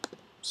binary.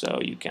 So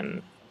you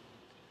can,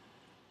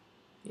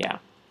 yeah.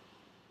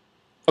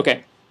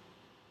 Okay.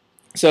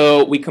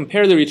 So we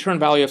compare the return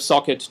value of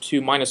socket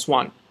to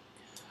 -1.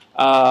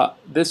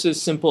 This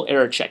is simple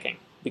error checking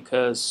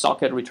because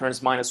socket returns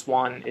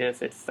 -1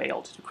 if it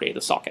failed to create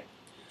the socket.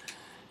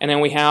 And then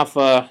we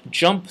have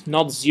jump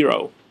not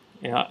 0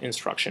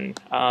 instruction.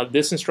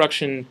 This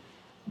instruction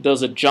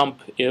does a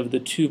jump if the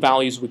two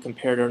values we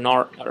compared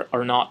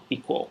are not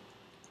equal.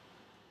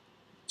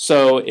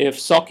 So if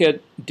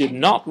socket did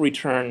not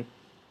return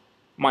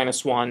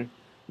 -1,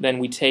 then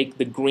we take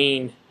the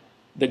green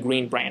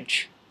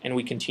branch and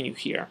we continue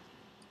here.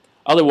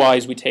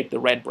 Otherwise, we take the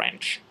red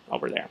branch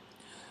over there.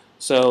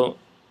 So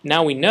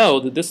now we know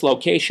that this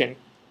location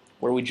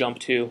where we jump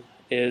to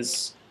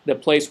is the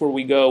place where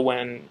we go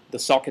when the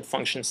socket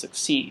function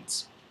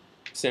succeeds,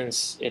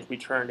 since it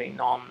returned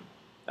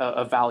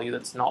a value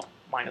that's not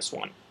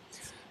 -1.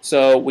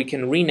 So we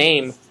can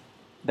rename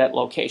that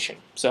location.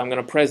 So I'm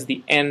going to press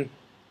the N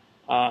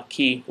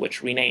key,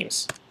 which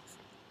renames.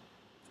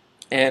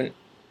 And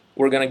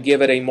we're going to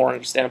give it a more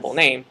understandable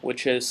name,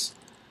 which is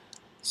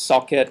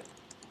socket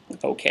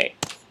OK.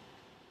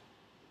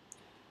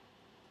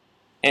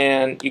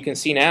 And you can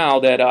see now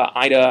that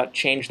IDA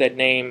changed that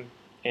name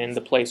in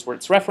the place where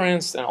it's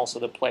referenced, and also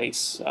the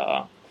place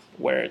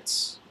where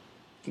it's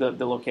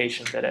the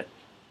location that it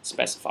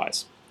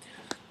specifies.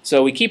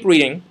 So we keep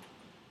reading.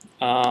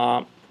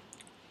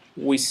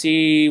 We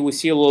see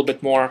a little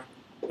bit more,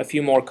 a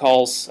few more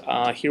calls.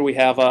 Here we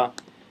have a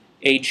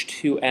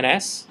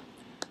H2NS.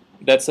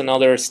 That's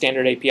another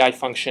standard API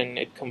function.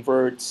 It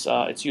converts.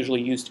 It's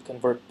usually used to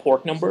convert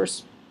port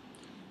numbers.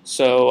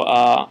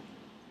 So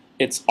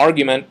its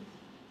argument,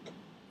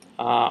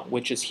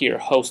 which is here,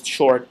 host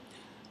short,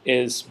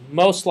 is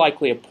most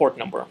likely a port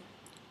number,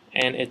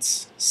 and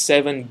it's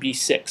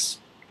 7B6.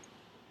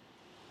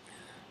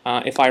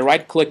 If I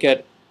right-click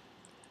it,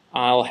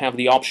 I'll have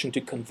the option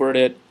to convert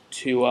it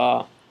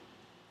to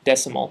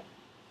decimal.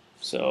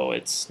 So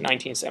it's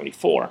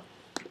 1974.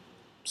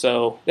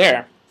 So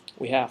there,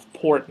 we have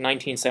port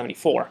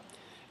 1974.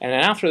 And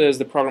then after this,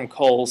 the program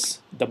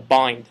calls the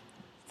bind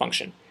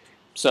function.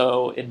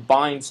 So it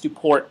binds to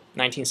port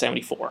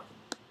 1974.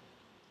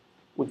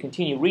 We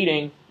continue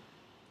reading.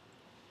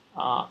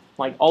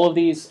 Like all of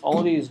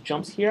these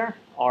jumps here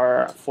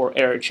are for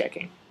error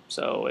checking.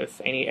 So if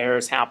any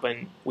errors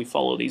happen, we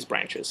follow these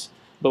branches.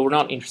 But we're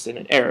not interested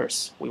in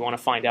errors. We want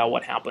to find out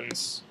what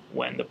happens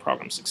when the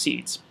program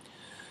succeeds.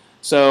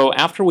 So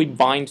after we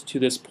bind to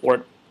this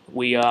port,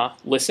 we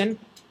listen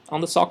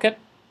on the socket.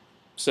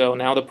 So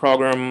now the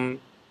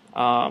program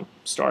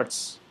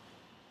starts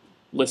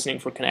listening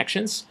for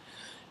connections.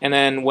 And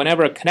then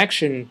whenever a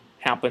connection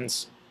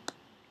happens,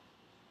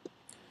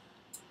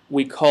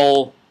 we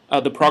call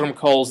the program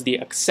calls the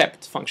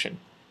accept function.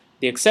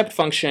 The accept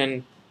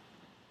function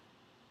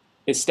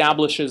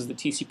establishes the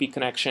TCP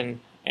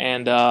connection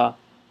and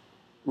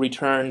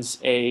returns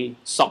a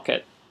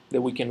socket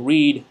that we can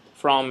read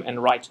from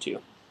and write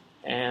to.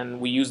 And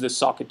we use this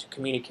socket to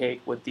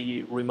communicate with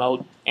the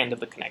remote end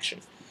of the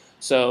connection.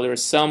 So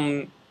there's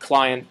some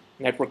client,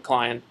 network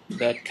client,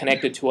 that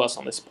connected to us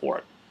on this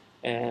port,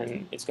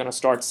 and it's going to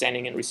start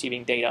sending and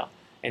receiving data.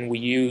 And we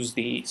use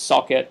the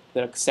socket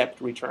that accept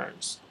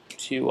returns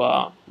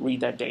to read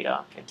that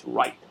data and to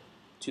write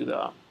to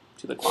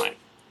the client.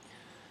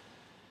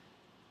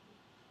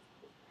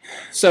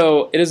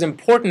 So it is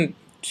important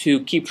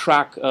to keep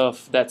track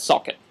of that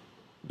socket,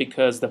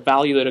 because the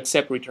value that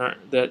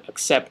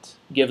accept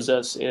gives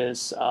us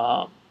is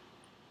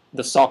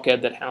the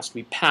socket that has to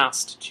be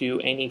passed to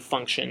any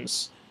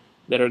functions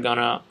that are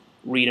gonna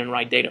read and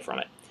write data from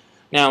it.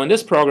 Now in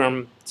this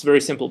program, it's a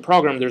very simple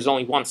program. There's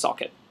only one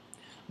socket,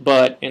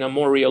 but in a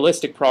more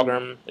realistic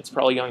program, it's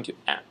probably going to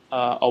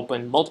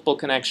open multiple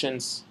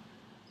connections.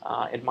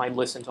 It might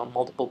listen to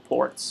multiple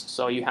ports,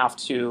 so you have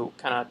to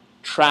kind of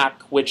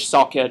track which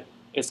socket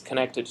is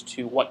connected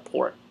to what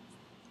port.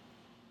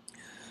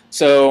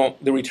 So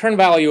the return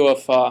value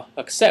of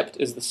accept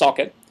is the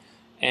socket,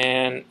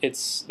 and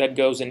that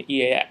goes in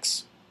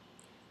EAX.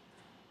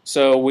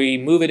 So we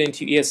move it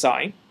into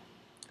ESI.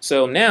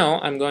 So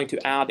now I'm going to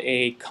add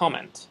a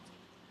comment,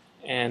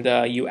 and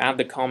you add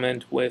the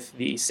comment with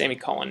the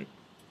semicolon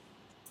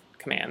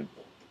command.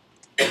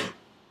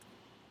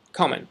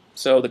 Comment.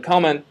 So the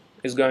comment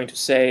is going to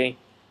say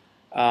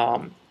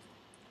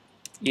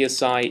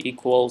ESI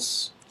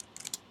equals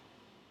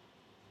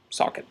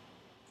socket,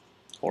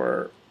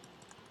 or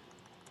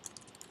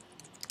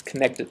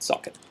connected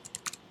socket.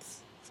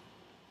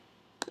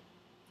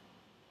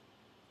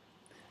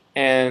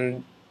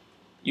 And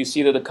you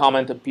see that the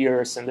comment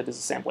appears in the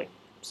disassembly.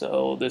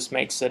 So this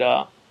makes it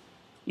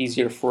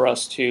easier for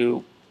us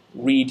to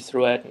read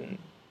through it and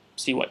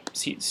see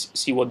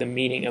what the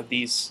meaning of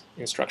these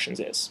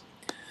instructions is.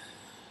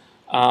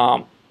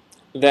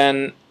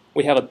 Then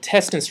we have a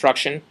test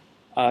instruction.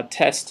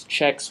 Test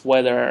checks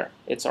whether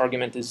its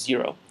argument is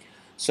 0.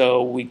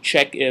 So we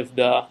check if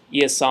the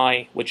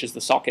ESI, which is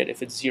the socket,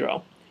 if it's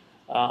 0,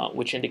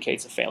 which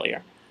indicates a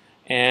failure.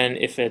 And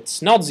if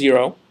it's not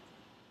 0,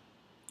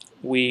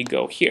 we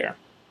go here.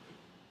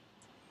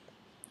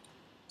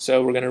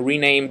 So we're going to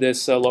rename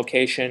this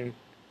location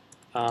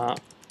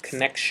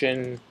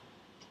connection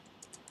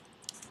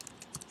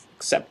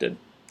accepted.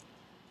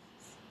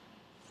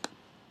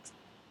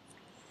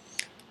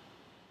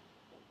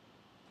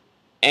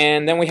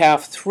 And then we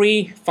have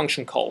 3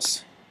 function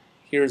calls.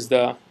 Here's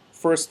the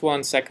first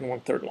one, second one,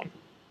 third one.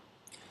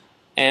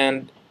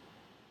 And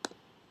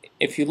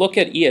if you look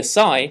at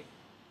ESI,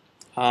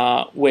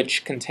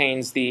 which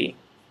contains the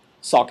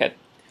socket,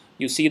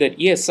 you see that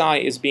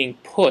ESI is being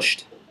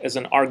pushed as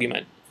an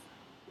argument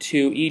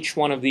to each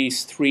one of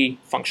these three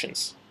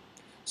functions.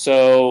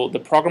 So the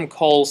program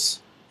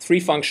calls three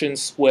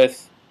functions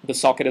with the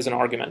socket as an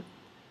argument.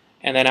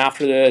 And then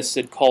after this,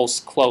 it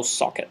calls close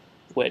socket,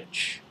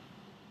 which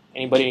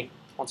anybody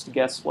wants to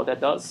guess what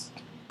that does?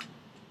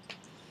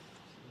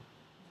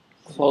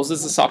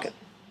 Closes the socket.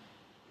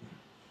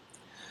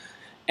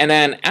 And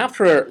then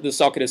after the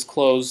socket is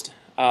closed,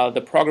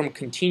 the program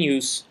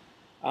continues,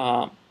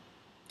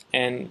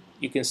 and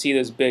you can see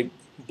this big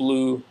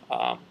blue,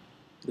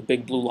 the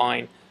big blue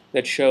line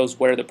that shows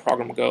where the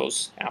program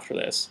goes after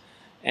this,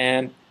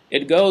 and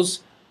it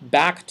goes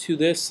back to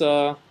this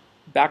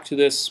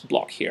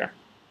block here,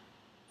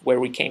 where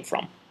we came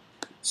from.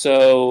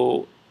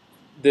 So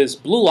this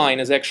blue line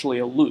is actually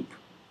a loop.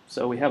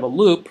 So we have a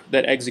loop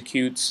that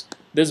executes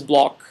this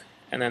block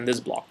and then this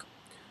block.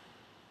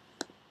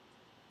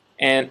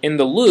 And in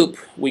the loop,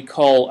 we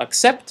call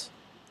accept,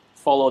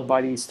 followed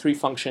by these three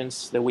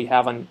functions that we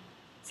haven't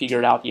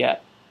figured out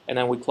yet, and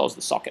then we close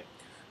the socket.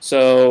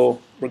 So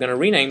we're going to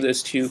rename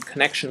this to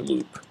connection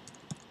loop.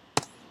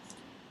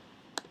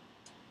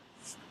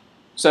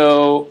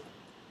 So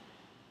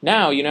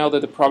now you know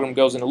that the program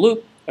goes in a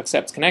loop,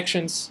 accepts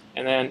connections,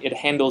 and then it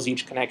handles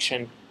each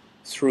connection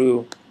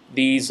through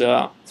these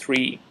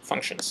three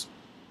functions.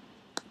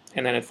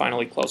 And then it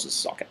finally closes the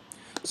socket.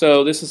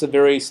 So this is a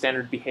very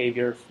standard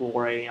behavior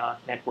for a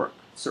network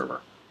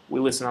server. We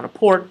listen on a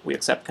port, we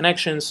accept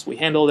connections, we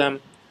handle them,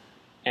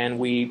 and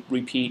we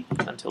repeat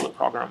until the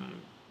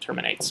program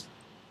terminates.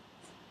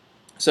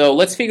 So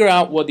let's figure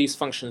out what these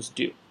functions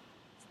do.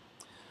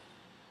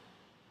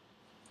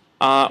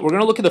 We're going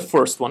to look at the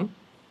first one.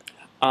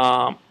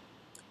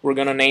 We're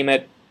going to name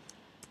it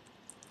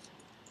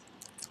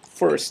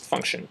first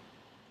function,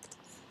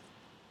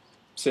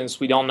 since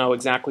we don't know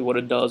exactly what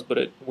it does,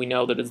 but we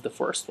know that it's the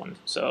first one.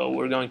 So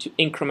we're going to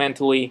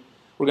incrementally,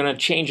 we're going to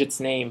change its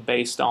name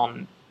based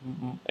on,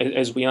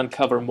 as we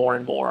uncover more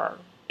and more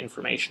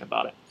information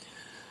about it.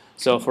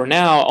 So for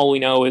now, all we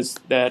know is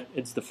that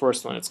it's the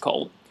first one it's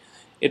called.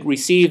 It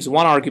receives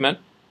one argument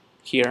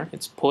here,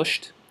 it's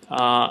pushed,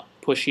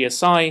 push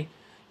ESI.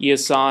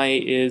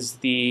 ESI is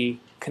the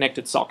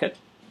connected socket.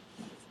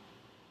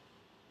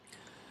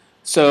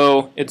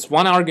 So it's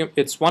one argument,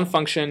 it's one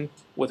function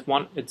with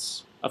one,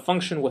 it's a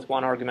function with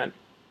one argument,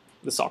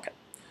 the socket.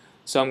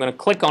 So I'm going to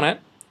click on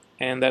it,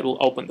 and that will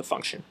open the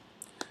function.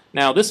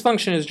 Now this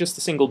function is just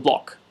a single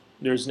block.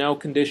 There's no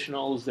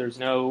conditionals, there's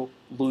no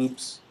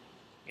loops,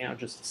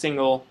 just a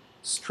single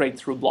straight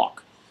through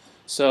block.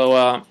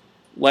 So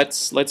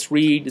let's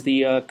read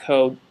the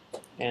code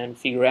and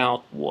figure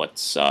out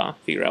what's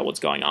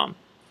going on.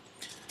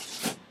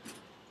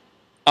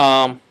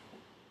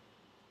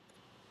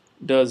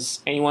 Does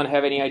anyone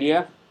have any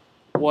idea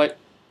what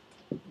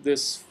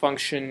this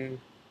function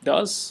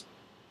does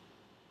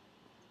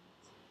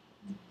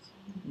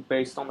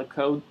based on the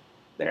code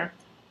there?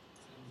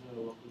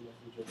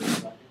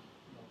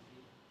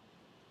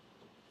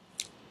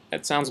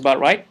 That sounds about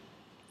right.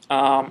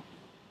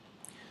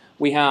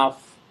 We have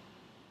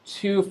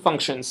two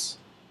functions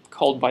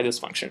called by this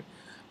function.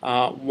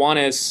 One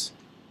is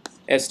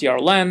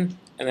strlen,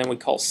 and then we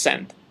call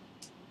send.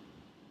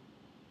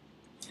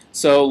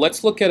 So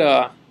let's look at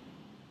a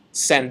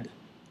send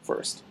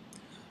first.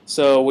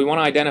 So we want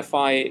to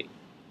identify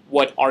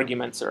what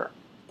arguments are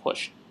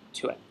pushed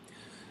to it.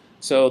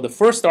 So the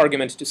first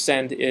argument to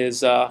send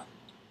is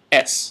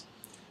s.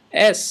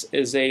 S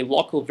is a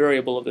local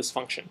variable of this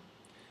function.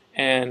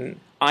 And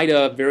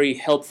IDA very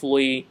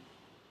helpfully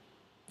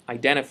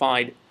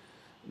identified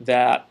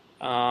that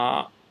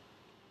the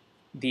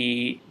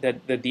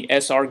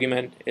s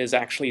argument is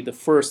actually the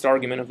first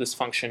argument of this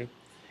function.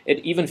 It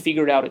even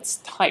figured out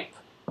its type,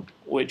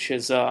 which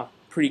is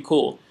pretty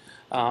cool.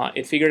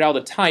 It figured out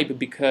the type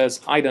because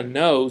IDA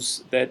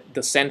knows that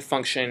the send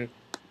function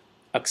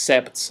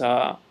accepts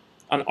an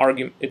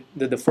argument.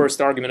 The first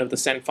argument of the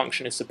send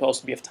function is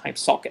supposed to be of type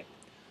socket,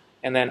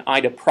 and then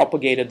IDA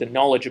propagated the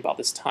knowledge about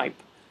this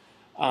type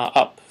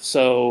up.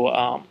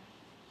 So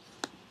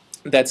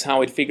that's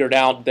how it figured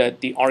out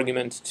that the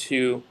argument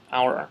to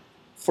our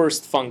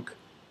first func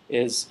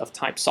is of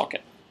type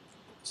socket.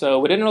 So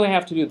we didn't really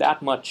have to do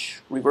that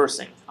much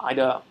reversing.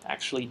 IDA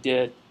actually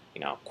did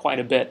quite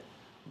a bit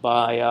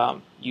by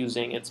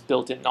using its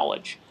built-in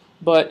knowledge.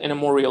 But in a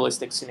more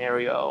realistic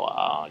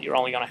scenario, you're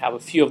only going to have a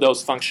few of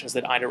those functions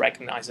that IDA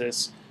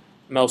recognizes.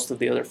 Most of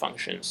the other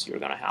functions you're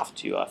going to have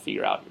to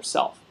figure out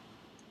yourself.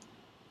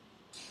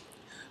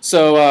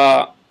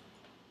 So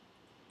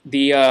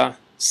the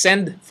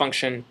send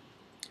function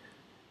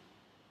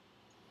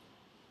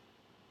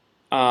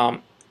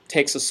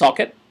takes a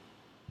socket.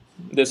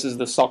 This is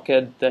the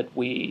socket that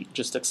we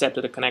just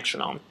accepted a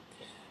connection on.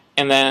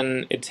 And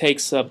then it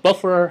takes a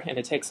buffer and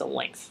it takes a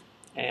length.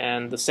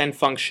 And the send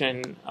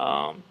function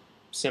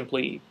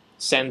simply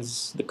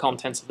sends the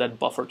contents of that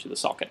buffer to the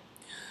socket.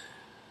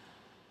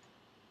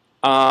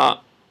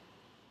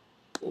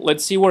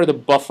 Let's see where the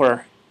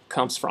buffer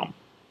comes from.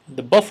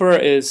 The buffer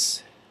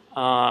is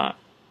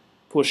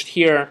pushed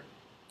here.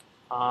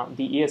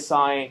 The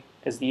ESI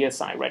is the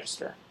ESI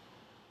register.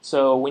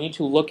 So we need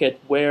to look at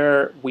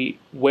where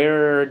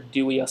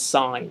do we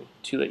assign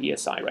to the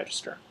ESI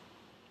register.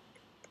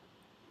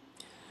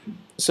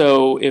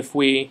 So if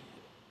we,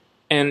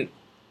 and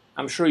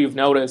I'm sure you've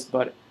noticed,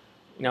 but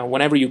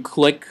whenever you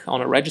click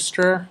on a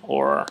register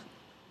or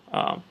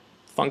a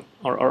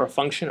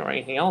function or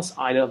anything else,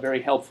 IDA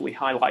very helpfully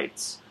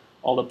highlights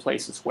all the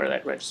places where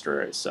that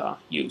register is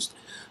used.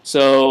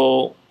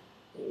 So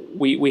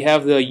we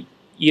have the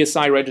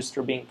ESI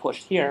register being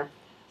pushed here,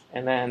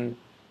 and then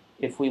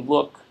if we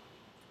look,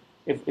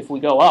 if we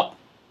go up,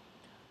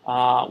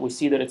 we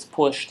see that it's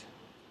pushed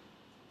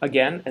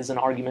again as an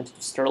argument to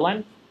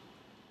strlen,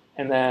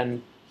 and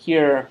then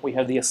here we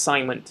have the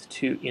assignment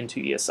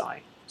into ESI.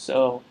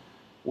 So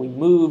we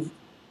move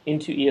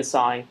into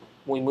ESI,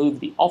 we move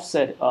the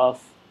offset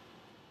of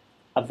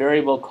a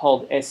variable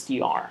called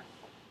str,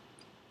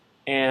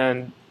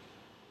 and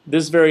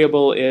this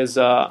variable is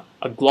a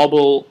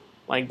global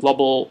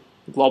variable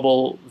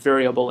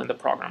in the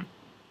program.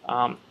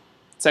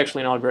 It's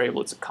actually not a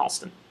variable, it's a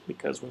constant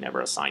because we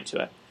never assign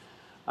to it.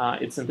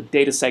 It's in the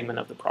data segment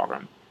of the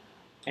program.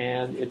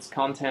 And its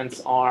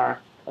contents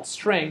are a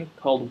string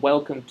called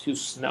welcome to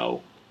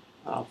snow,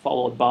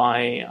 followed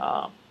by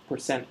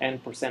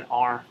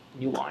 %n%r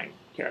new line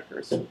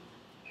characters.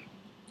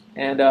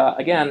 And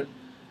again,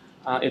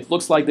 it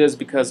looks like this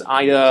because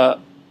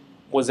IDA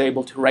was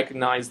able to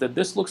recognize that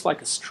this looks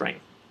like a string.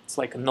 It's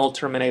like a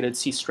null-terminated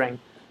C string,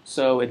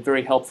 so it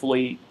very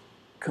helpfully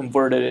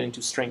converted it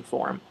into string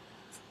form.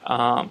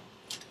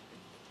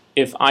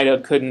 If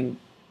IDA couldn't,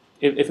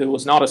 if it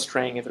was not a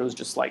string, if it was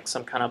just like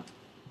some kind of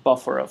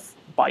buffer of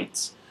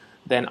bytes,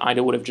 then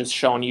IDA would have just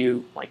shown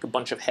you like a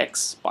bunch of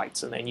hex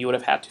bytes, and then you would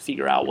have had to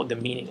figure out what the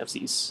meaning of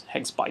these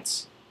hex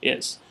bytes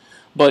is.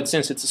 But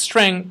since it's a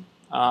string,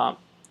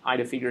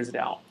 IDA figures it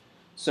out.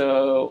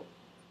 So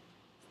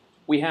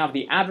we have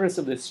the address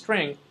of this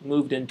string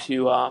moved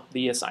into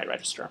the ESI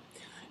register.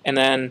 And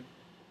then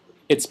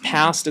it's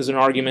passed as an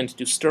argument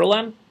to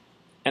strlen,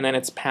 and then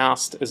it's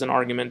passed as an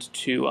argument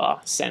to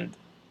send.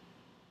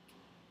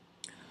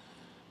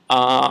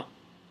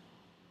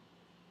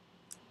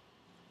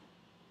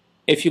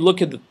 If you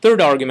look at the third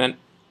argument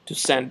to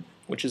send,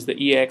 which is the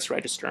EAX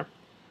register,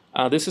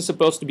 this is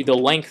supposed to be the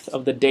length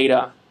of the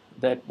data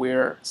that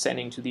we're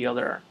sending to the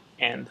other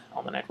end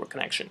on the network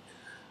connection.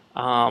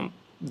 The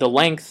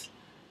length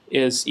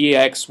is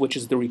EAX, which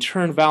is the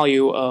return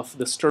value of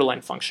the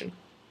strlen function.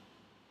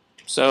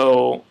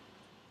 So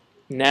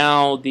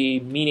now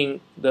the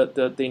meaning,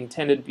 the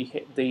intended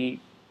the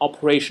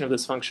operation of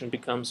this function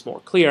becomes more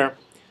clear.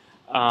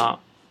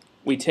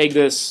 We take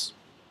this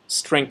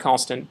string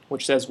constant,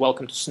 which says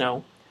welcome to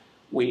snow.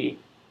 We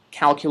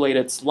calculate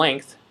its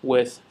length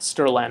with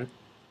strlen,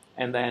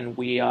 and then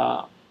we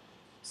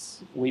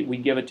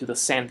give it to the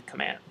send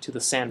command, to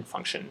the send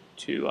function,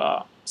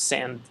 to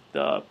send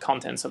the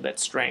contents of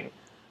that string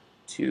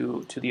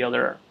to the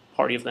other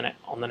party of the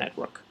on the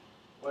network.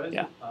 What is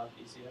ECX?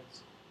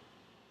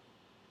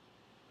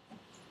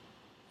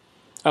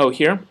 Oh,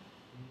 here?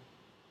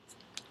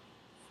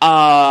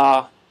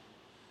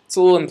 It's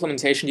a little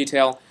implementation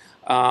detail.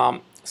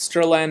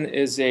 Strlen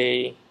is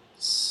a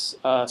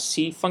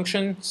C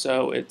function,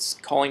 so its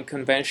calling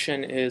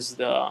convention is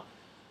the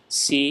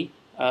C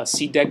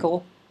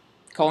decal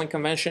calling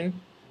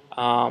convention.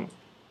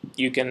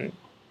 You can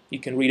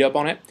read up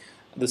on it.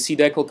 The C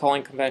decal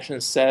calling convention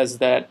says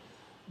that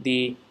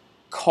the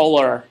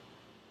caller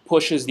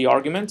pushes the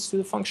arguments to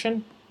the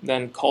function,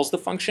 then calls the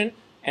function,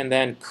 and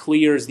then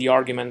clears the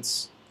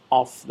arguments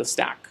off the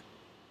stack.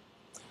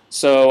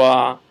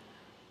 So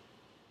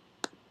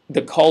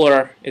the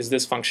caller is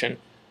this function.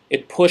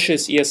 It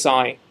pushes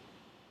ESI,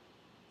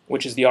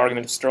 which is the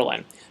argument of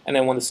strlen. And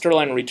then when the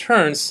strlen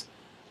returns,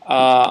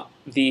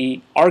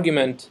 the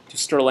argument to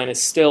strlen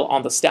is still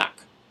on the stack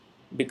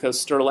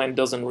because strlen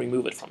doesn't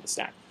remove it from the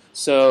stack.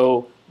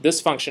 So this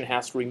function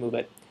has to remove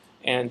it.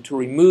 And to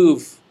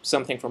remove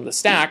something from the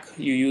stack,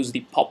 you use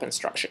the pop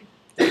instruction,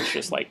 which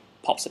just like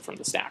pops it from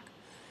the stack.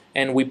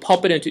 And we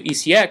pop it into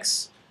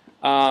ECX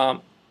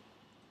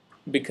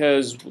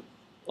because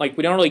like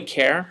we don't really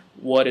care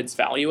what its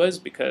value is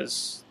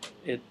because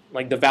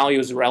the value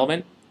is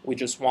irrelevant. We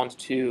just want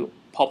to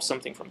pop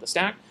something from the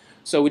stack.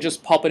 So we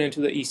just pop it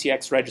into the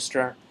ECX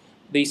register.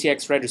 The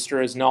ECX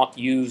register is not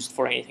used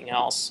for anything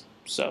else,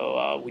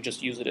 so we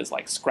just use it as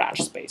like scratch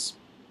space.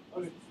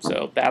 Okay.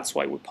 So that's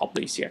why we pop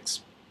the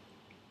ECX.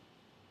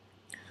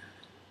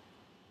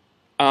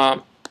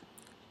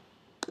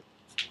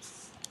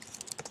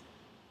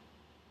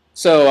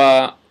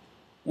 So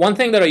one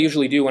thing that I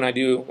usually do when I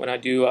do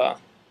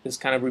this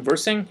kind of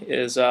reversing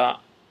is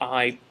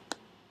I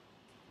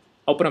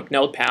open up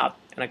Notepad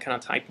and I kind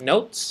of type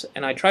notes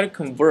and I try to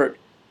convert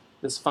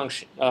this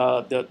function,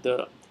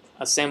 the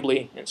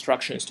assembly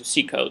instructions to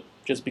C code,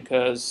 just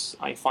because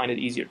I find it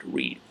easier to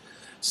read.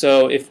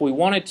 So if we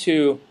wanted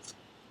to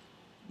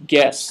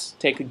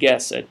take a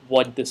guess at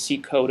what the C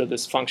code of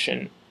this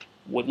function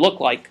would look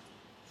like,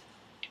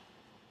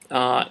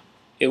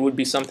 it would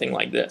be something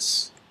like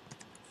this.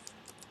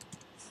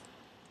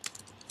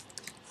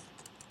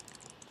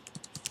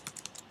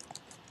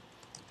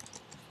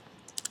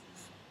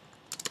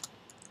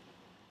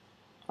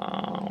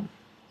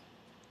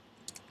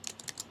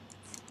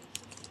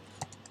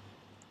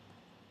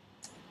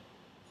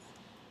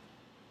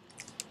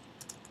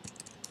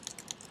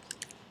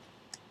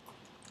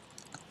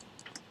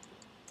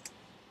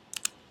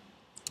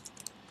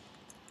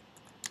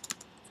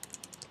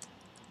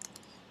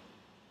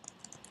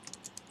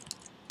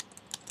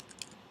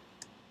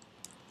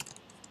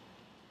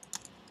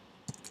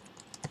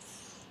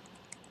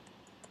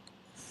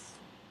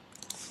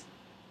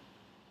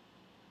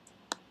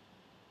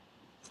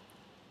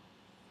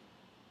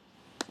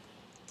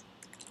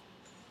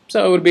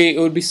 So it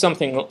would be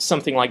something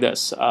like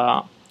this.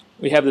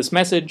 We have this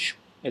message.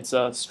 It's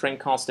a string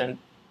constant.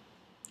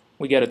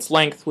 We get its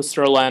length with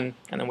strlen,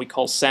 and then we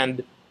call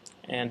send,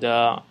 and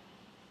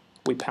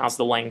we pass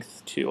the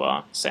length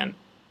to send.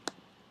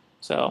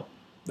 So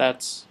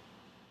that's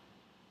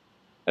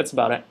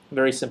about it.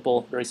 Very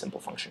simple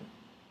function.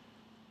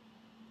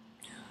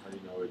 How do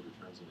you know it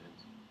returns an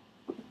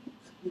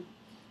int?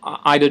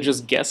 Ida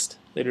just guessed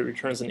that it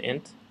returns an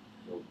int.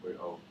 Oh, wait,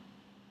 oh,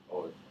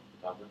 at the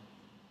top there?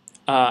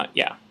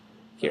 Yeah,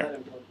 here.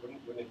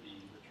 Wouldn't it be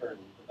return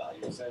the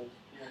value of send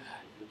here?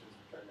 If it just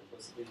return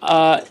implicitly?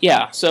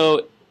 Yeah,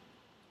 so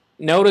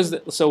notice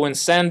that, so when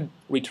send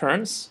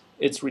returns,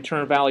 its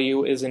return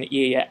value is an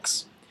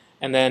EAX.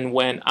 And then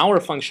when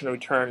our function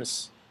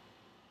returns,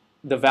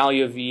 the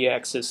value of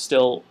EAX is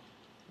still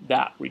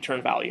that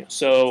return value.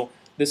 So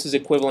this is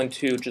equivalent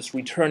to just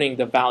returning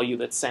the value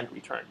that send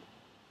returned.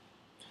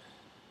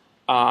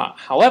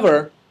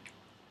 However,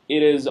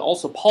 it is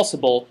also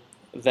possible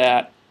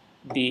that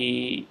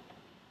this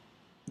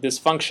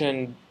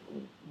function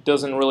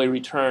doesn't really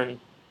return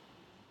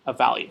a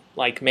value.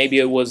 Like maybe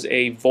it was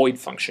a void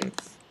function,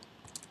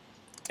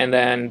 and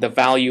then the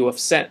value of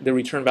send, the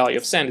return value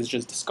of send, is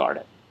just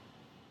discarded.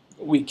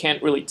 We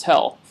can't really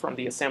tell from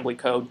the assembly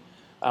code.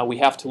 We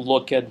have to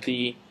look at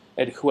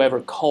whoever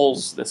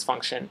calls this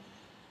function,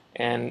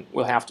 and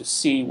we'll have to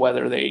see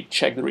whether they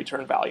check the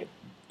return value.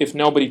 If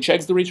nobody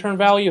checks the return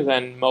value,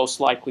 then most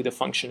likely the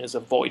function is a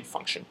void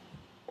function.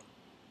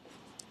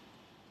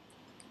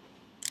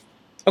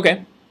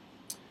 Okay.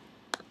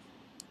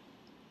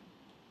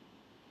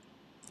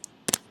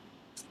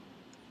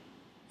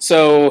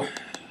 So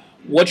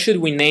what should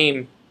we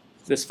name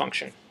this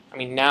function? I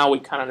mean, now we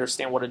kind of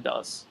understand what it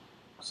does.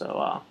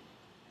 So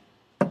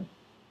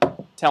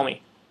tell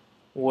me,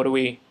 what do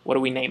we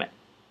name it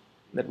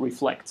that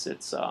reflects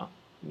its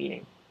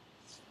meaning?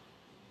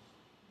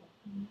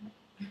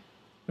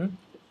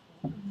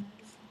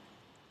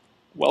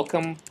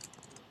 Welcome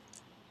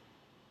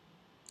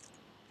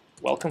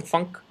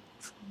func.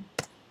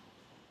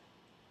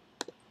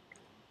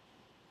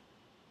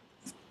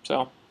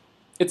 So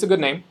it's a good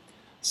name.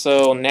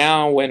 So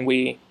now when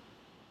we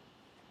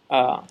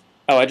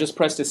I just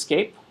pressed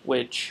escape,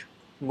 which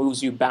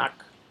moves you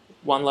back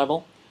one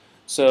level.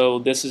 So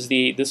this is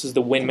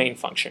the win main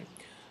function.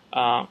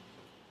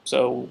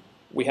 So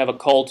we have a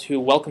call to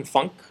welcome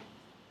func,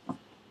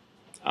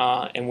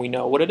 and we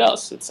know what it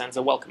does. It sends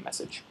a welcome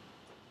message.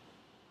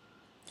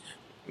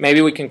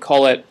 Maybe we can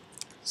call it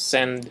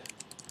send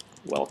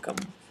welcome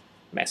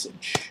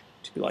message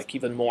to be like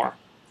even more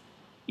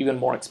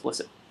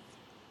explicit.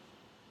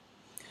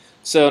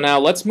 So now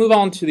let's move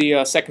on to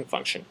the second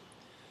function.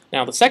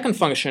 Now the second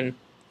function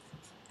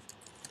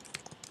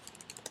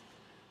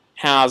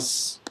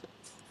has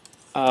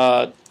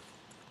so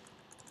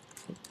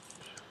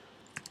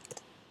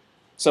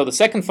the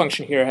second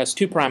function here has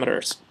two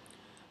parameters.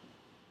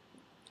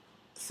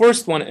 The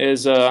first one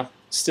is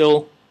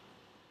still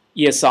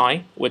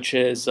ESI, which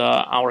is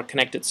our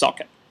connected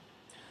socket.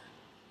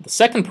 The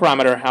second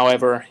parameter,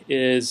 however,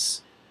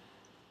 is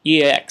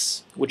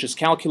EAX, which is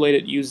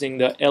calculated using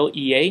the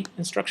LEA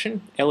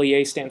instruction.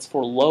 LEA stands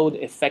for Load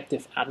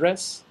Effective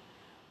Address.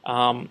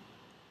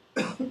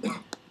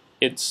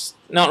 It's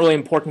not really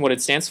important what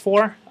it stands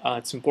for.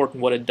 It's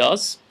important what it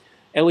does.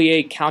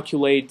 LEA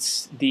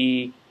calculates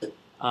the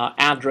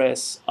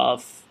address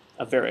of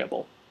a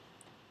variable.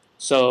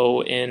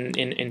 So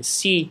in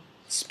C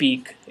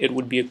speak, it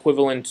would be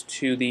equivalent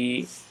to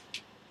the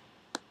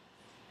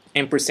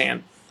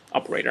ampersand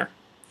operator.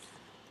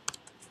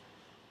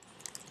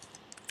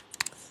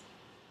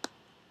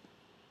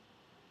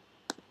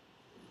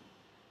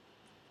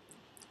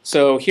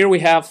 So here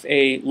we have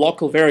a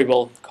local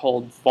variable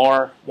called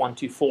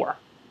var124,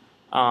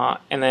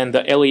 and then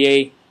the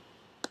LEA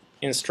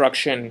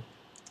instruction.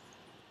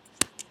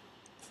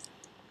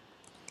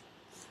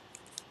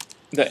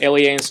 The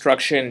LEA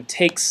instruction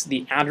takes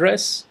the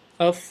address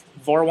of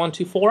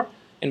var124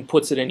 and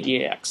puts it in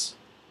EAX,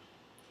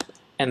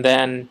 and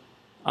then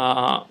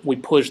we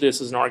push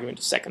this as an argument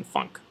to second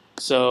func.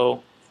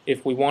 So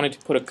if we wanted to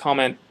put a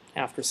comment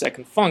after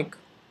second func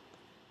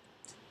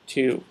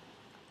to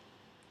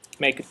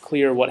make it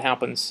clear what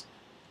happens,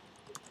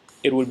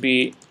 it would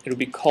be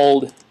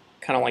called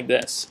kind of like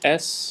this: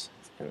 s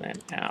and then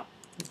app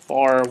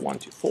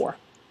var124.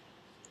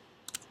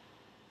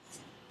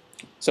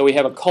 So we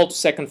have a call to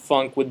second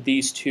func with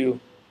these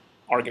two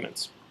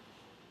arguments.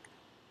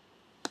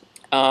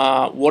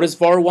 What is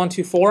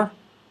var124?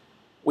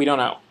 We don't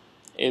know.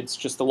 It's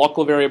just a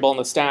local variable in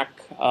the stack.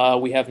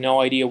 We have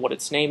no idea what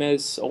its name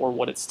is or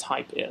what its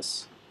type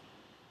is.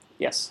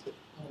 Yes?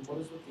 What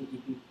is with the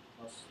EP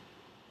plus?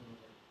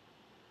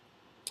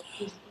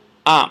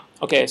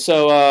 Okay.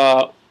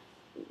 So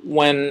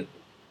when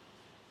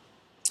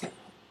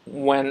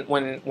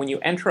you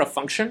enter a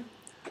function,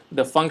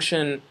 the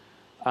function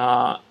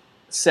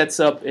sets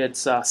up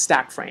its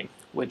stack frame,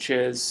 which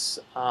is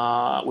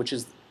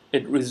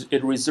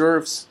it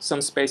reserves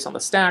some space on the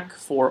stack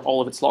for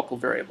all of its local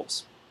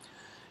variables,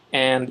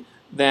 and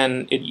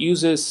then it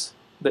uses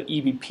the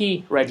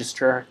EBP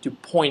register to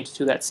point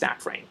to that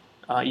stack frame.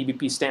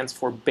 EBP stands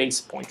for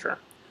base pointer,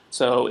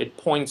 so it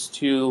points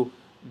to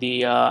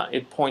the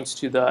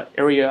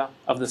area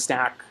of the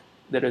stack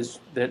that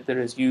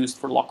is used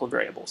for local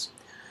variables.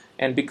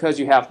 And because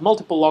you have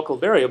multiple local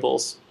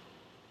variables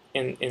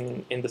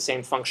in the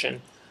same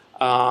function,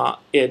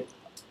 it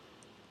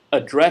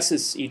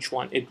addresses each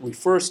one. It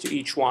refers to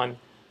each one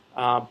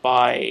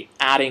by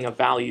adding a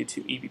value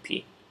to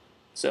EBP.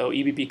 So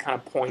EBP kind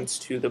of points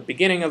to the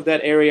beginning of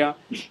that area,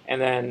 and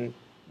then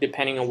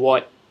depending on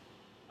what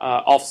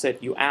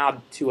offset you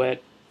add to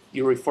it,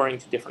 you're referring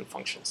to different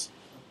functions.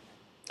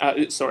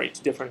 To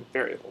different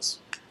variables.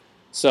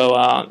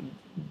 So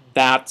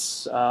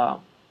that's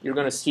you're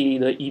going to see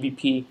the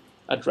EBP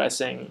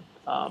addressing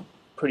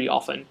pretty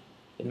often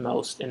in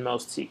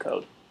most C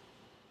code.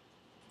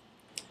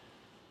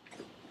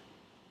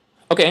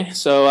 Okay,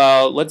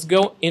 so let's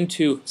go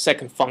into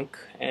second func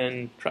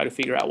and try to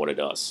figure out what it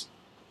does.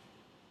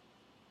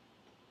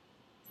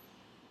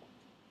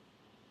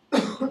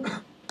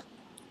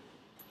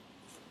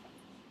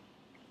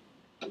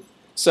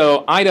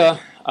 So IDA,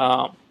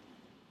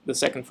 the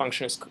second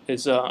function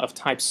is of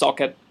type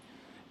socket,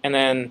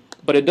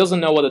 but it doesn't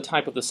know what the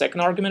type of the second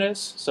argument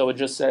is, so it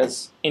just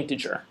says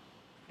integer.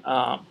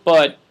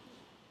 But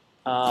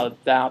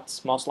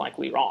that's most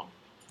likely wrong.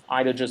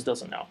 IDA just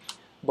doesn't know.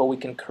 But we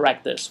can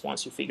correct this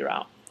once we figure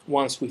out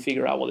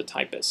what the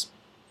type is.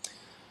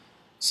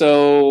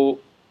 So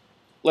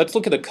let's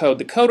look at the code.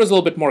 The code is a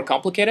little bit more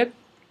complicated,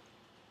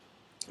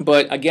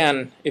 but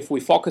again, if we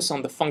focus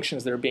on the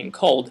functions that are being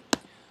called,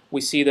 we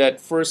see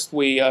that first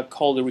we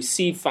call the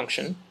receive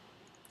function,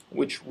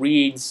 which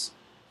reads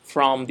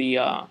from the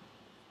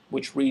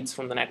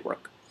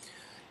network,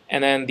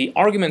 and then the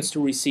arguments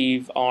to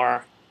receive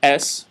are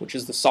s, which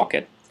is the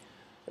socket,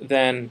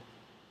 then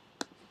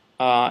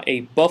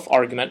a buff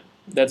argument,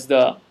 that's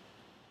the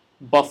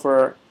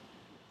buffer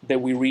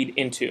that we read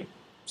into.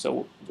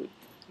 So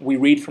we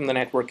read from the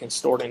network and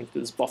store it into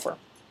this buffer,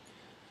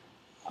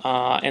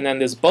 and then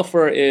this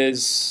buffer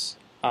is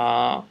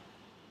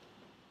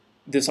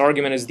this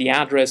argument is the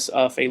address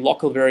of a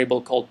local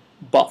variable called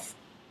buff.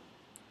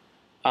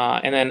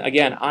 And then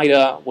again,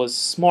 IDA was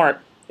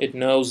smart. It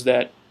knows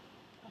that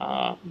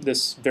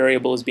this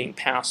variable is being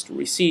passed to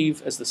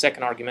receive as the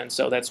second argument,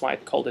 so that's why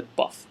it called it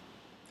buff.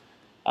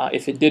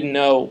 If it didn't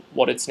know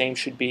what its name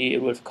should be,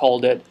 it would have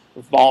called it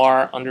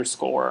var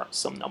underscore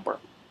some number.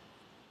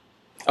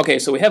 Okay,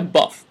 so we have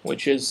buff,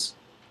 which is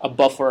a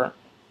buffer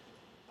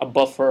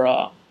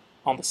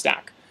on the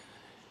stack.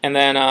 And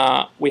then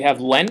we have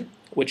len,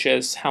 which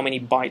is how many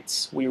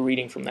bytes we're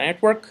reading from the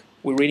network.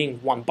 We're reading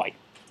 1 byte.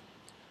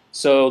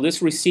 So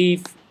this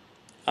receive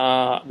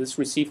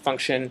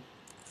function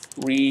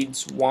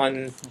reads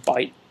 1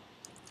 byte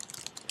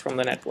from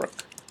the network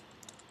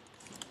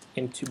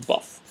into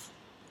buff.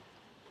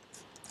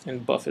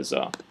 And buff is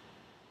a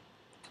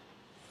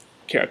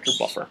character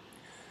buffer.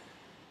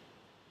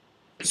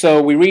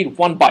 So we read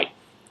 1 byte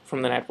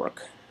from the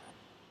network.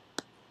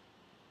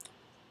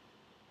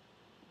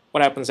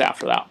 What happens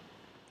after that?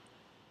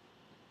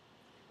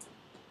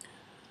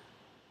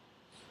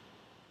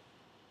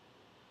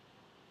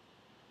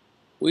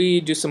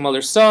 We do some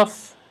other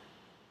stuff,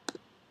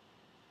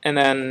 and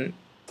then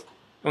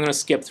I'm going to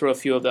skip through a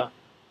few of the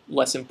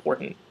less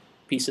important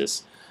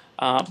pieces.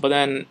 But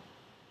then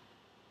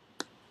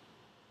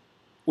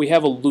we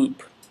have a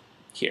loop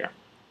here.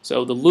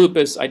 So the loop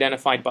is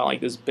identified by like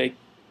this big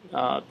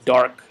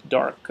dark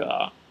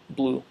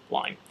blue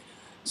line.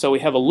 So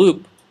we have a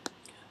loop.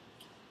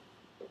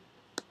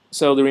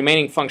 So the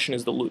remaining function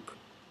is the loop.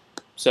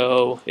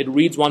 So it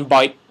reads 1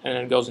 byte and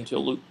then it goes into a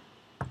loop.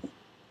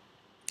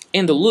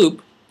 In the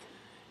loop,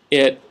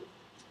 it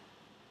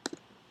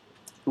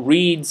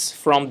reads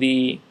from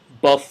the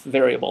buff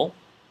variable,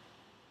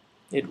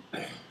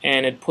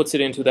 and it puts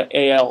it into the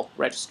AL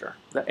register.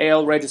 The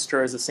AL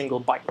register is a single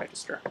byte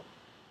register.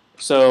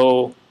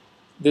 So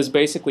this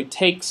basically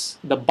takes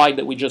the byte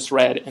that we just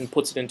read and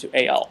puts it into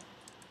AL.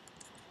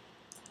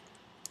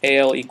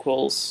 AL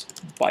equals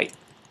byte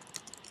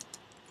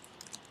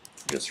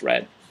just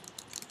read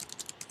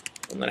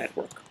from the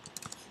network.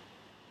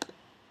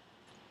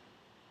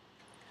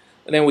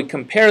 And then we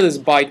compare this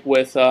byte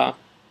with the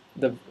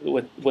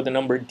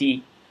number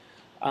D.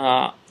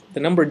 The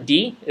number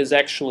D is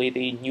actually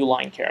the new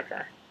line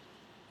character.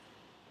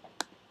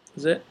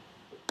 Is it?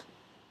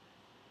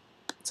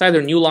 It's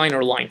either new line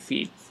or line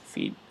feed.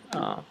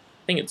 I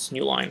think it's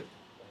new line.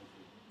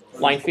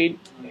 Line feed?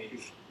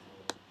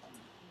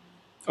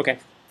 Okay.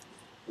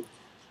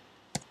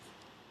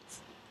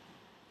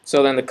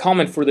 So then the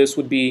comment for this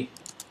would be,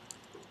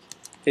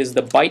 is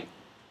the byte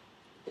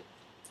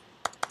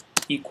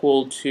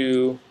equal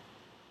to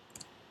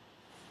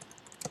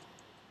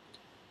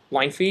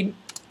line feed?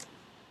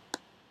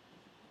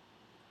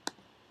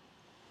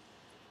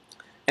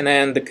 And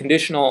then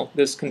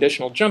this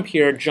conditional jump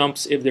here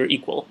jumps if they're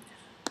equal.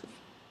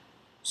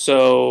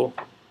 So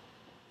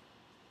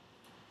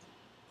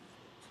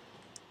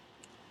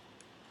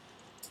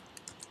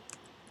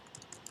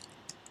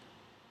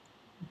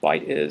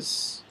byte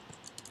is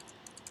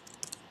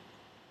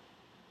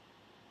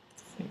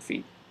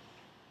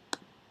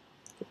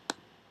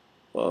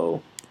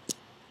Whoa.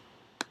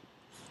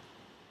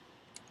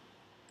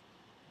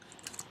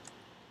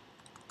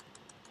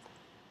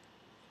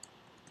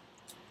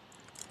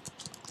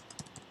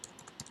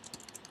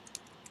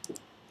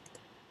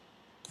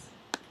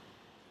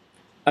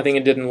 I think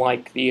it didn't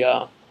like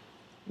the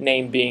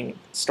name being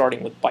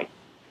starting with byte.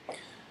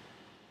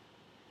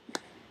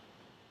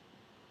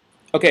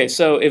 Okay,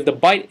 so if the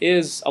byte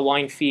is a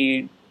line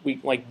feed, we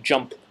like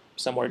jump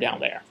somewhere down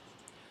there.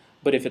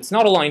 But if it's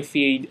not a line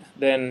feed,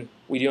 then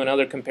we do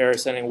another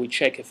comparison and we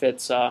check if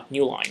it's a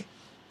new line.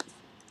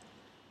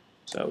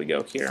 So we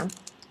go here,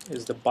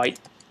 is the byte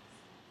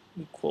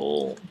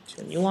equal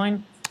to a new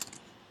line?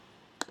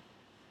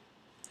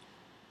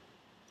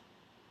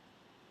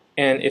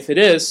 And if it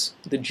is,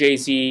 the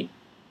JZ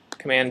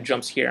command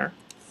jumps here.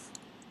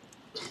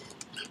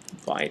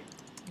 Byte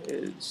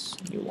is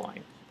new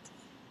line.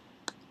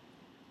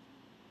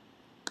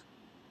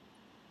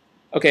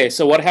 Okay,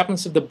 so what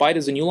happens if the byte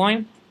is a new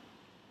line?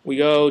 We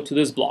go to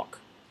this block.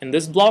 And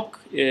this block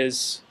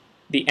is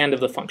the end of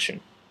the function.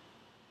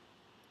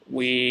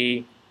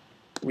 We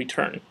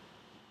return.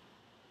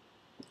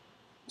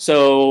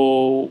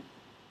 So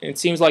it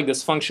seems like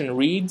this function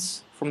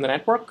reads from the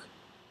network,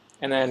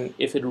 and then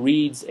if it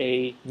reads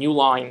a new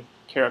line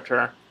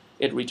character,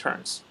 it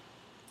returns.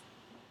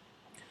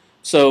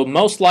 So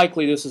most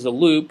likely this is a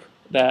loop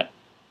that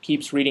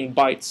keeps reading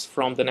bytes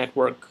from the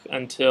network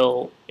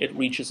until it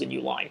reaches a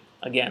new line.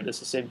 Again,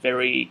 this is a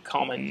very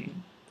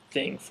common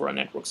thing for a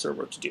network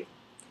server to do.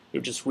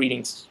 You're just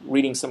reading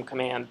some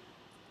command,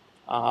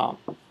 and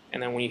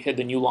then when you hit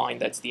the new line,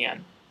 that's the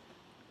end.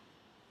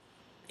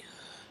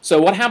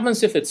 So what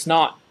happens if it's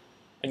not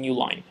a new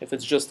line, if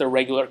it's just a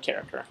regular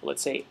character,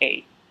 let's say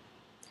A?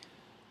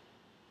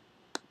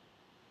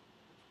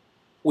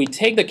 We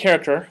take the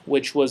character,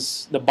 which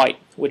was the byte,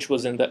 which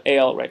was in the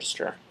AL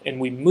register, and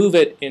we move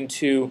it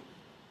into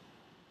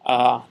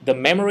the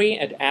memory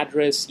at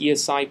address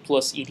ESI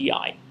plus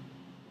EDI.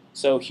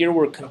 So here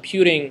we're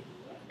computing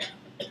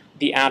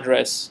the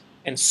address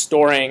and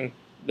storing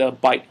the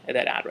byte at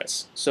that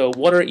address. So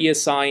what are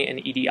ESI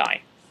and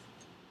EDI?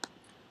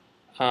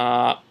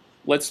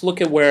 Let's look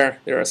at where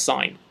they're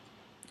assigned.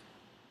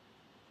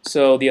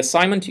 So the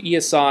assignment to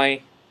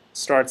ESI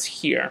starts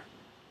here,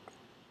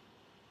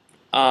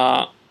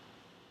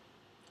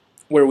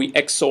 where we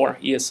XOR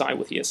ESI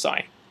with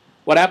ESI.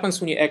 What happens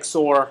when you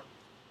XOR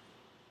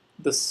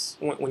this?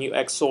 When you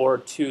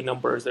XOR two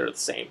numbers that are the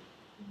same?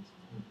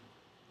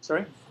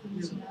 Sorry?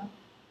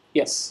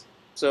 Yes.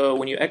 So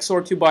when you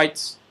XOR two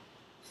bytes,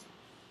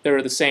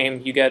 they're the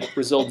same. You get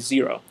result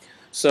 0.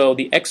 So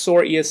the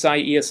XOR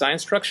ESI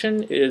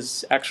instruction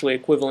is actually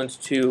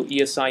equivalent to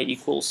ESI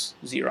equals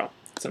 0.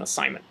 It's an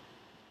assignment.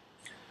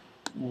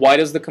 Why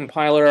does the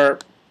compiler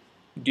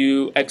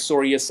do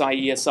XOR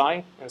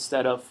ESI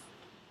instead of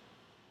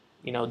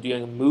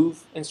doing a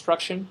move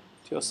instruction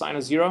to assign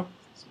a 0?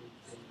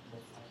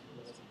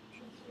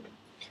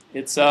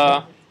 It's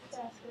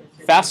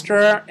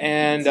faster,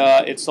 and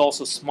it's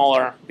also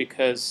smaller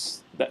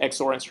because the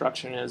XOR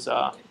instruction is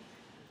I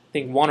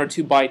think 1 or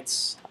 2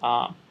 bytes,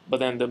 but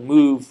then the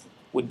move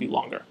would be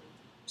longer.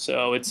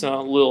 So it's a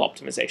little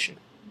optimization.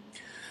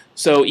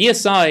 So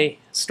ESI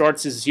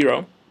starts as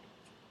 0,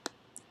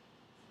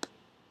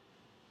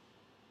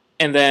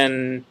 and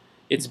then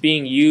it's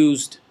being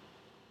used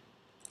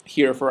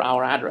here for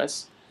our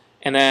address,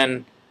 and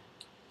then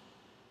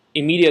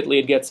immediately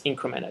it gets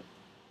incremented.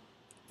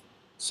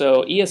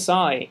 So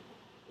ESI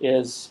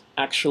is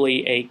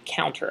actually a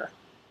counter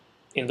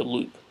in the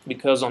loop,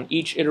 because on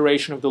each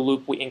iteration of the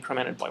loop we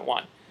increment it by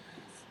 1.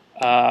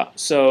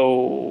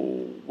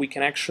 So we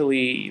can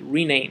actually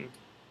rename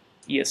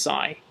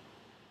ESI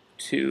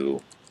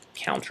to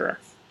counter.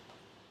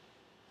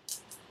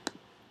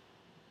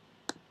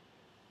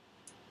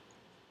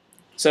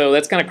 So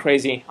that's kind of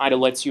crazy. IDA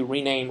lets you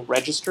rename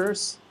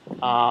registers.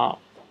 I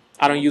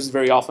don't use it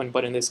very often,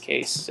 but in this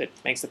case, it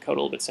makes the code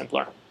a little bit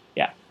simpler.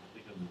 Yeah. I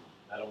think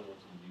that only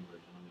works on the new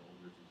version. On the old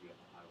versions, you have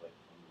to highlight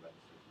from the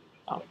register to the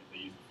Oh. Like if they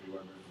use the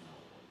freeware version, that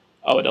won't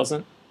work. Oh, it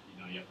doesn't?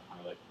 You have to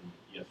highlight from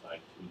ESI to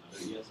another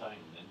ESI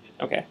and then hit.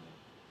 Okay.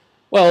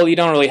 Well, you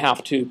don't really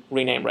have to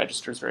rename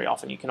registers very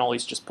often. You can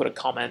always just put a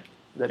comment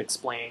that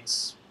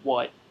explains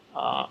what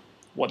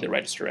the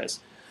register is.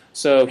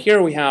 So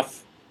here we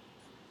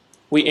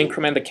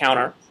increment the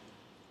counter.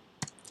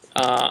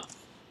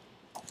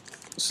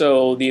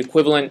 So the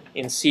equivalent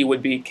in C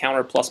would be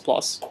counter plus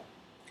plus.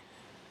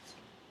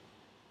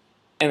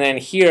 And then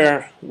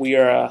here we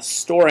are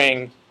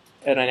storing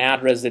at an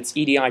address that's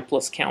EDI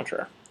plus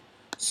counter.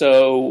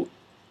 So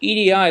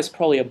EDI is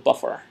probably a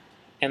buffer,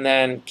 and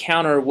then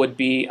counter would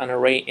be an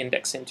array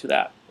index into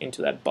that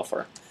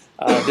buffer.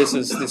 This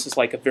is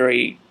like a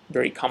very,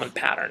 very common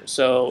pattern.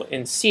 So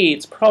in C,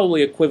 it's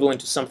probably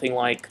equivalent to something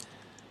like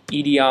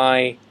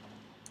EDI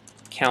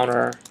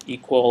counter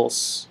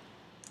equals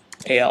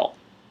AL,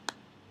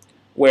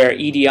 where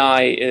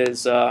EDI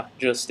is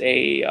just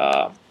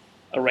a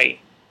array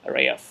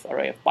of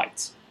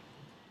bytes.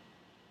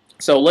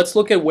 So let's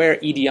look at where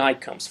EDI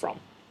comes from.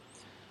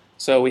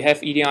 So we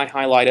have EDI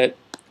highlighted.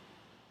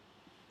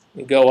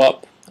 we go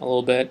up a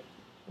little bit,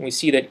 and we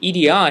see that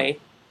EDI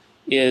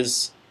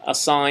is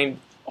assigned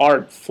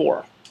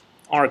arg4.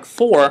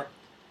 Arg4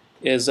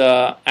 is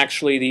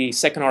actually the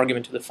second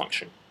argument to the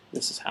function.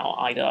 This is how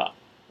IDA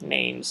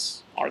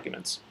names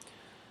arguments.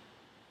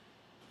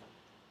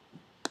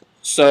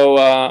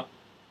 So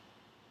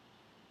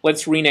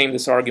let's rename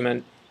this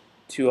argument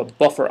to a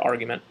buffer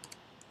argument.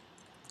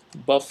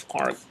 Buff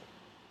arg.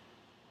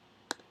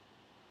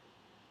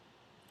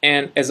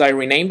 And as I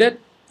renamed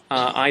it,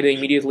 IDA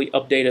immediately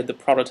updated the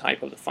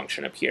prototype of the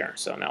function up here.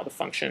 So now the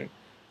function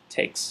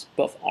takes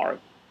buff arg.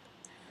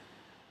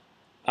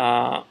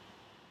 And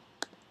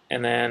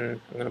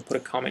then I'm going to put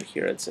a comment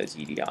here that says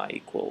EDI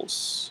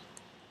equals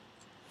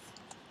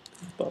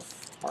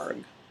buff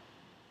arg.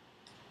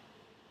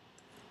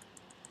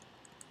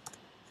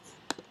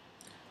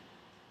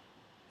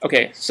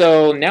 Okay,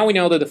 so now we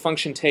know that the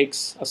function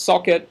takes a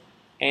socket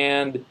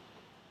and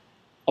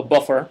a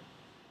buffer,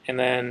 and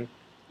then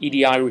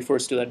EDI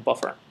refers to that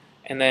buffer.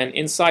 And then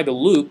inside the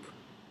loop,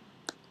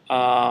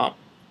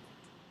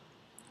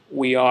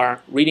 we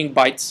are reading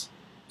bytes,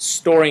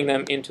 storing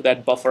them into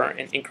that buffer,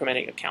 and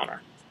incrementing a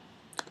counter.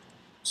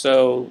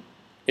 So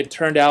it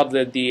turned out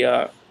that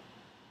the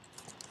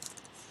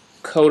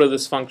code of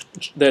this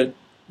function,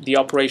 the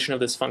operation of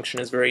this function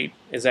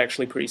is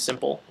actually pretty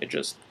simple. It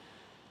just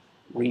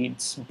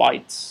reads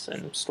bytes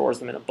and stores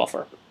them in a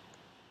buffer.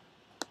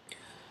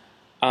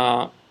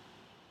 And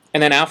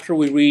then after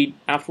we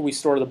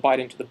store the byte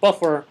into the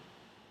buffer,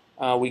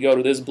 we go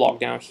to this block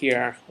down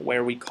here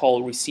where we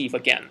call receive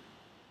again.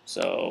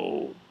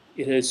 So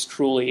it is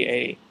truly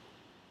a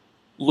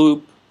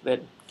loop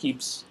that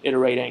keeps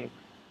iterating,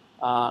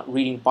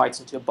 reading bytes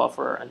into a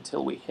buffer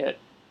until we hit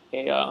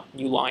a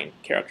new line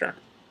character.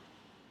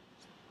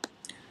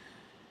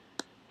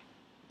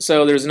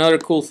 So there's another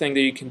cool thing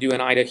that you can do in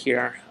IDA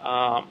here.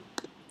 I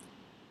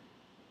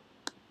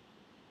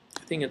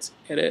think it's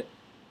edit.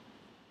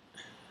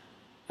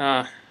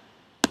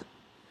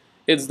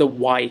 It's the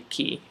Y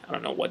key. I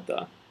don't know what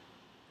the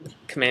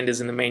command is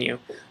in the menu.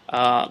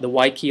 The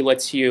Y key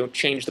lets you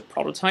change the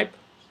prototype,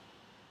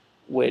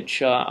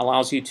 which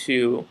allows you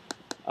to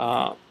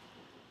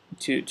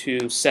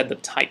set the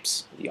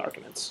types of the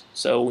arguments.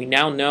 So we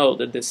now know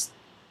that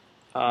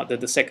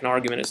that the second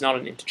argument is not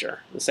an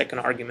integer. The second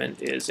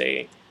argument is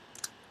a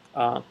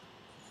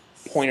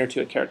pointer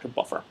to a character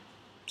buffer.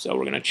 So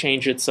we're going to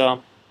change its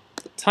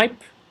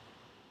type,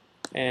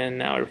 and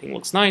now everything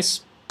looks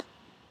nice.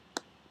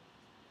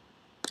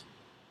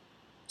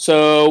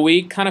 So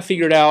we kind of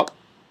figured out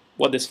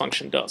what this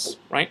function does,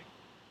 right?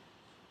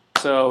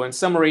 So in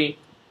summary,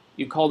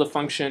 you call the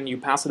function, you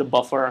pass it a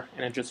buffer,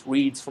 and it just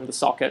reads from the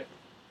socket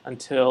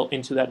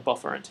into that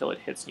buffer until it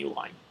hits new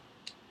line.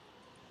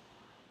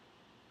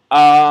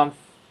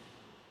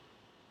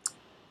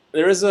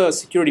 There is a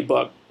security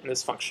bug in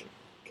this function.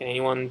 Can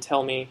anyone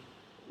tell me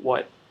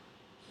what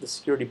the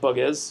security bug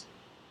is?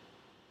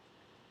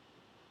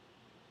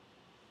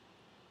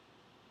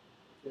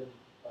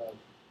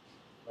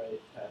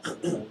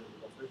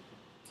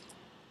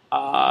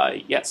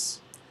 Yes.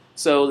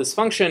 So this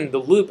function, the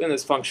loop in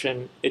this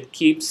function, it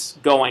keeps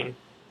going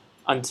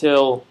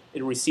until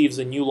it receives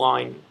a new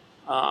line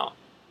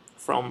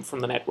from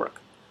the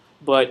network.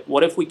 But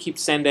what if we keep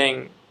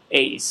sending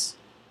A's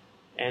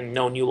and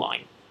no new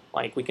line?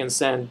 Like we can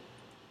send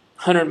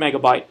 100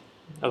 megabyte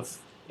of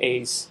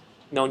A's,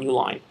 no new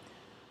line.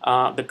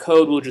 The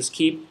code will just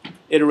keep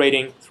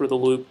iterating through the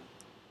loop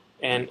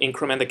and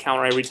increment the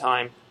counter every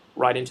time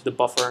right into the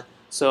buffer.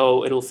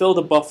 So it'll fill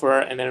the buffer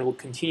and then it will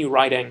continue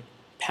writing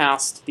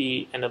past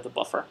the end of the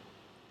buffer.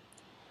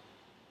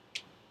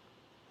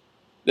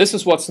 This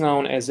is what's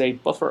known as a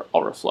buffer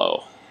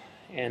overflow,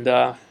 and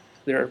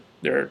they're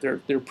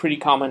pretty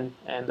common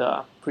and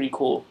pretty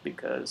cool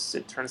because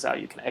it turns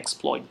out you can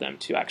exploit them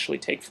to actually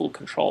take full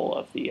control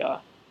of the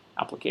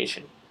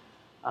application.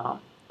 I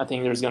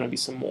think there's going to be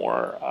some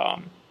more.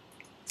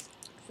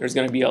 There's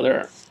going to be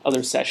other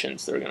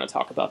sessions that are going to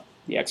talk about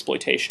the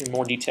exploitation in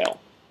more detail.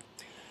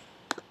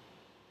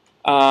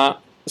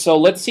 So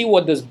let's see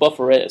what this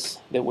buffer is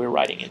that we're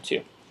writing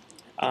into.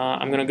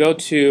 I'm going to go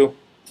to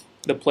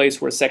the place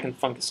where second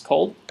func is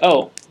called.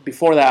 Oh,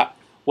 before that,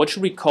 what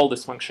should we call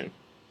this function?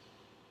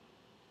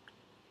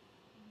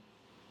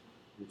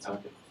 Huh?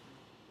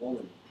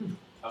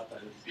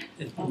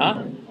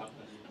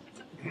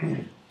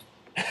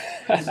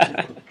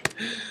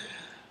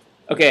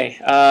 Okay,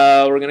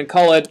 we're going to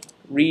call it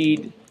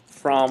read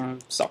from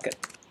socket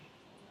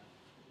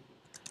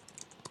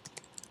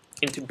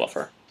into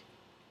buffer.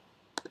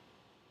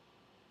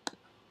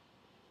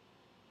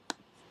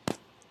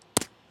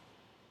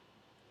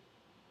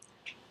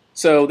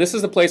 So this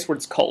is the place where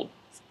it's called.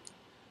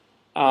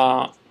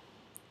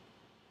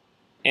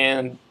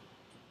 And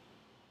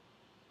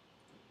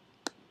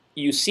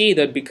you see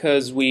that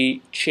because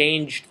we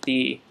changed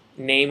the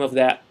name of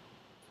that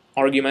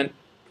argument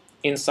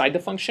inside the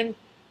function,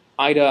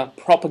 IDA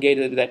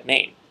propagated that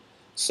name.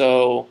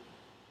 So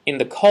in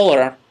the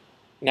caller,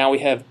 now we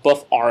have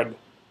buff arg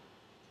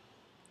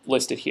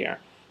listed here.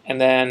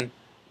 And then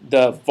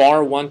the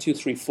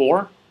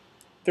var1234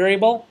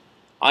 variable,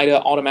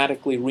 IDA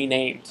automatically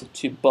renamed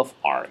to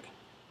buffarg.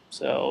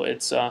 So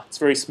it's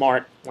very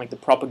smart. Like the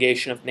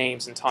propagation of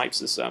names and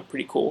types is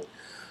pretty cool.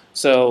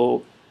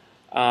 So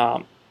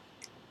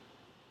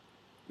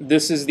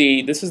this is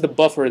the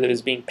buffer that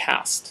is being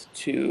passed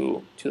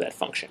to that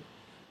function.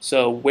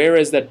 So where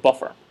is that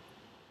buffer?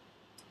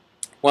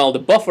 Well, the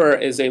buffer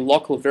is a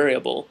local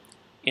variable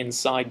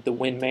inside the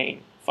winMain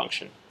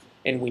function,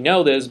 and we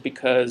know this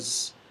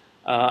because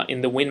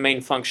in the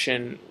winMain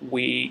function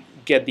we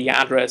get the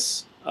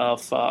address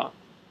of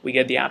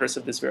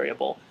this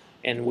variable,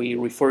 and we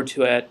refer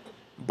to it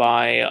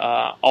by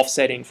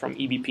offsetting from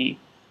EBP.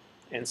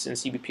 And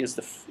since EBP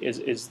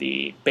is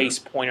the base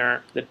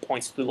pointer that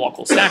points to the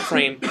local stack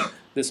frame,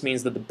 this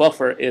means that the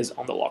buffer is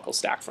on the local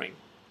stack frame.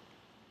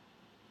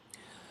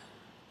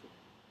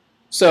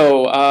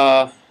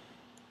 So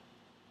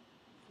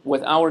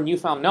with our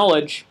newfound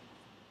knowledge,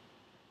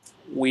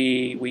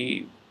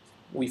 we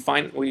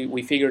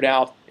figured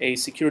out a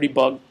security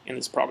bug in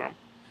this program.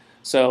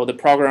 So the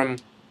program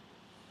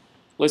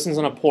listens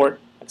on a port,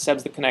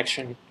 accepts the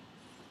connection,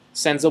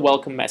 sends a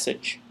welcome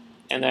message,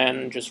 and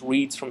then just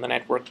reads from the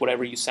network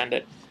whatever you send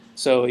it.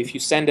 So if you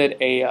send it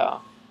a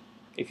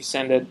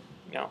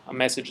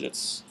message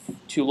that's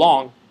too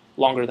long,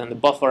 longer than the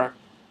buffer,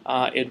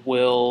 it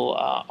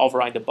will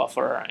override the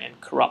buffer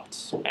and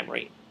corrupt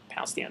memory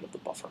past the end of the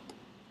buffer.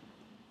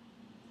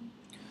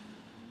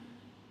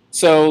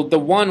 So the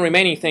one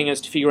remaining thing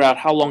is to figure out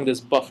how long this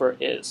buffer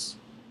is.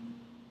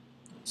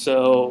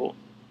 So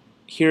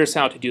here's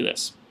how to do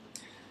this.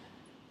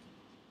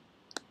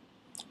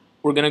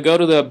 We're going to go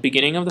to the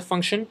beginning of the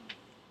function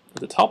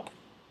at the top.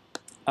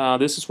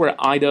 This is where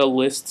IDA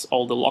lists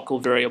all the local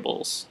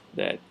variables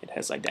that it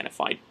has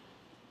identified.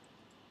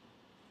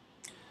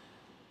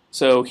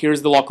 So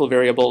here's the local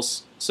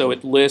variables. So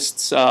it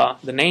lists the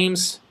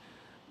names,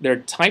 their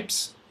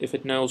types, if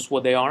it knows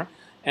what they are,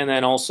 and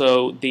then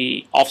also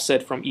the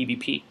offset from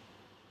EBP.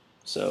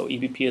 So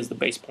EBP is the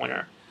base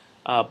pointer.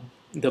 The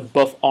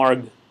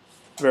buffarg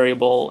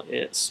variable,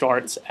 it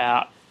starts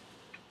at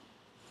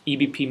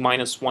EBP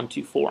minus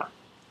 124.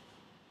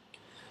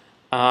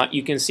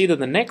 You can see that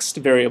the next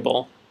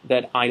variable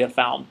that IDA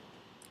found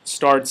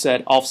starts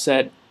at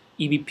offset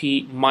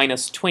EBP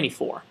minus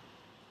 24.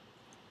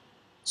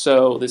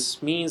 So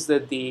this means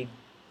that the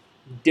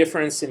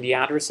difference in the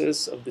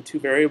addresses of the two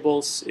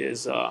variables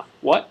is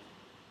what?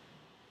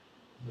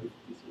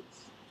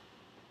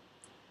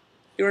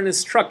 You're an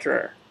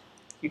instructor.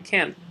 You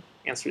can't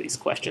answer these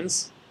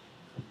questions.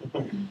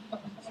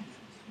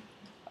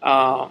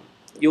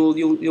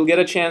 You'll get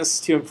a chance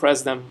to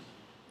impress them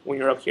when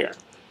you're up here.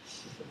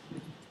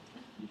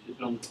 You should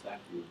show them the stack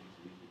view.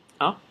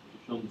 Huh? You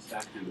should show them the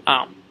stack view.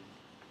 Oh.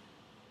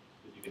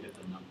 Because you can hit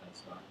the numpad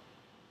star.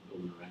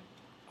 Build an array.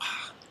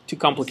 Too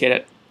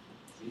complicated.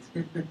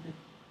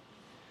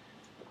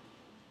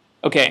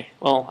 Okay,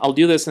 well, I'll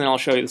do this and then I'll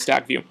show you the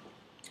stack view.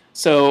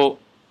 So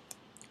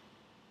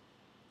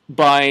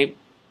by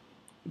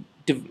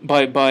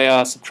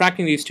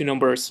subtracting these two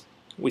numbers,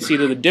 we see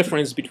that the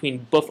difference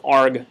between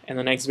buffarg and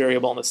the next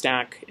variable in the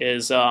stack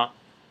is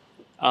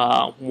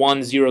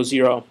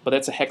 100, but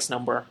that's a hex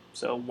number.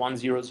 So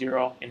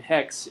 100 in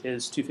hex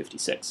is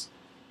 256.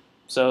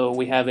 So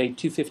we have a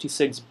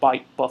 256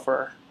 byte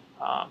buffer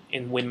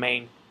in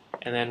winMain,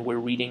 and then we're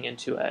reading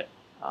into it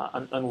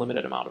an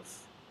unlimited amount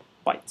of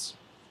bytes.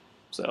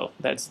 So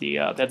that's the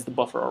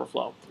buffer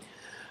overflow.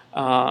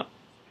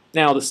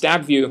 Now the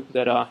stack view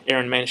that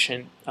Aaron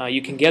mentioned,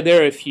 you can get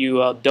there if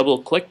you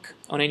double-click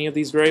on any of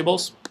these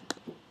variables,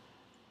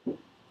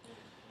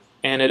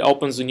 and it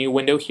opens a new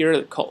window here.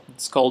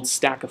 It's called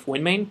Stack of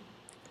winMain,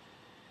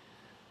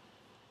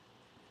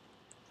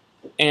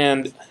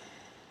 and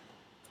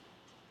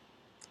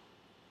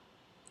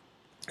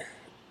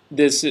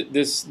this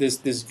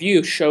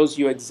view shows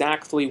you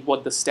exactly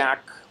what the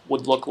stack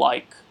would look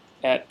like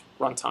at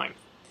runtime.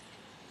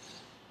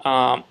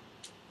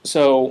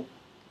 So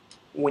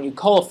when you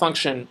call a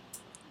function,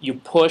 you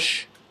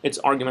push its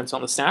arguments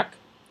on the stack,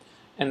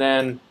 and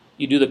then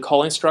you do the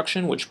call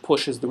instruction, which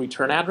pushes the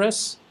return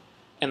address,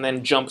 and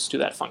then jumps to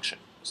that function.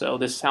 So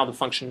this is how the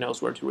function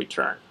knows where to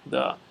return.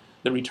 The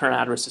return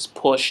address is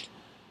pushed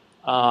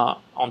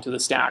onto the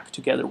stack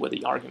together with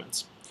the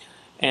arguments.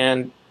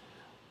 And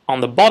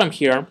on the bottom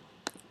here,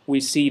 we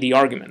see the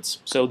arguments.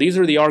 So these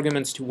are the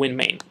arguments to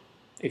winMain.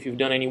 If you've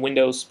done any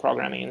Windows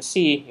programming in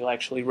C, you'll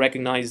actually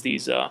recognize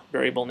these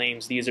variable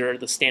names. These are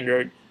the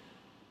standard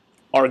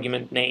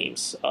argument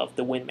names of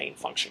the winMain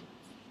function.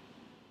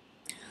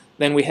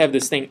 Then we have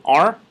this thing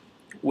R,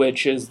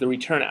 which is the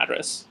return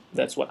address.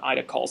 That's what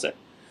IDA calls it.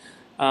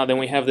 Then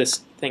we have this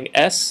thing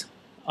S.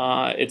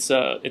 It's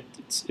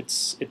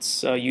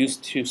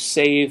used to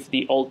save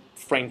the old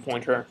frame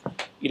pointer.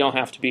 You don't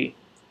have to be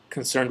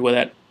concerned with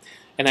it.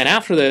 And then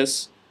after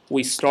this,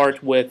 we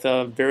start with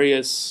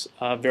various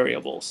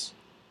variables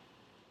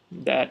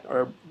that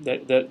are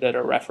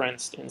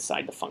referenced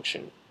inside the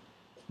function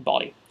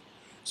body.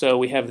 So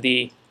we have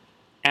the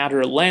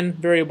adder len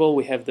variable,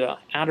 we have the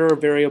adder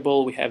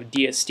variable, we have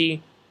DST.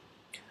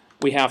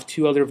 We have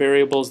two other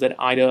variables that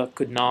IDA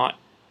could not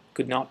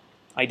could not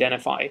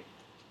identify,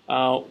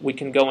 we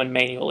can go and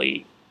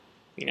manually,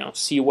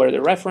 see where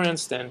they're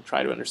referenced and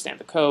try to understand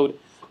the code.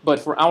 But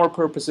for our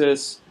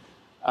purposes,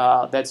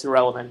 that's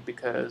irrelevant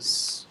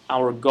because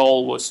our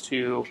goal was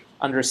to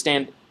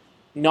understand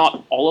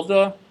not all of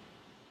the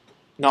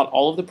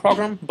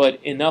program, but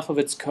enough of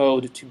its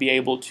code to be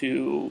able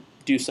to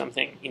do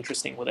something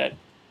interesting with it.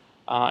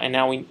 And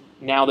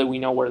now that we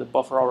know where the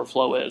buffer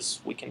overflow is,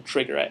 we can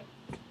trigger it.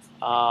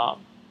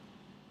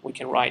 We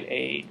can write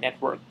a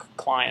network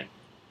client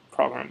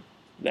program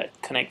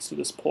that connects to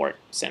this port,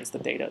 sends the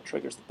data,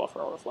 triggers the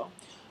buffer overflow.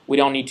 We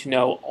don't need to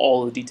know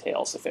all the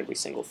details of every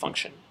single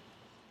function.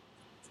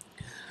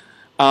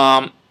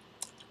 So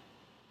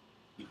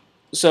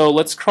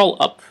let's scroll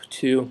up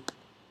to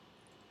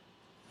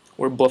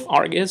where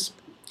buffarg is.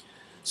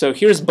 So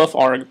here's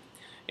buffarg,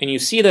 and you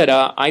see that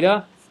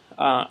IDA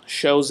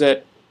shows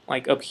it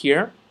like up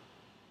here,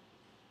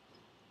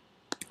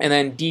 and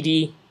then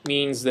DD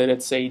means that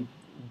it's a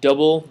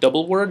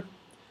double word,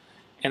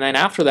 and then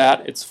after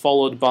that it's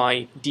followed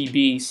by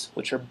DBs,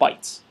 which are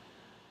bytes.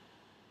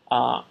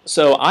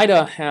 So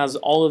IDA has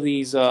all of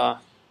these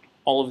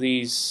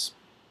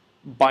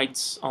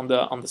bytes on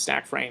the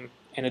stack frame,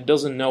 and it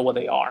doesn't know what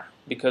they are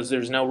because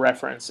there's no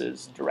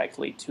references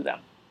directly to them.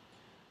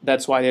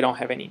 That's why they don't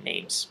have any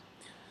names.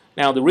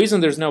 Now, the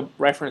reason there's no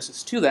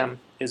references to them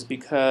is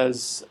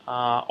because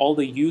all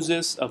the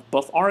uses of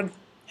buffarg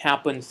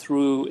happen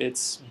through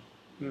its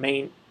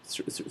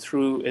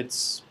through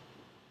its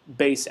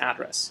base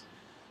address.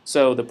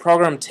 So the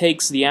program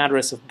takes the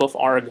address of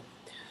buffarg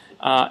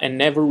and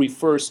never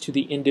refers to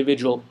the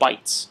individual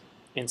bytes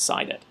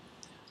inside it.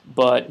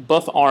 But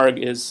buffarg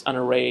is an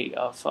array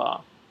of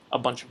a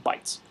bunch of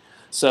bytes.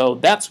 So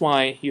that's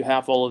why you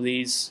have all of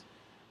these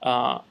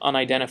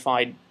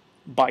unidentified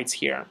bytes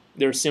here.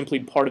 They're simply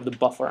part of the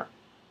buffer.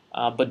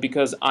 But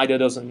because IDA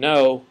doesn't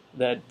know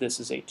that this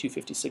is a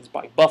 256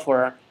 byte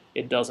buffer,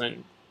 it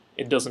doesn't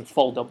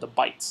fold up the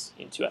bytes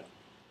into it.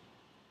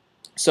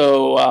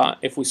 So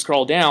if we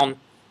scroll down,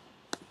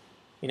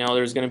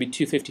 there's going to be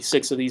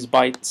 256 of these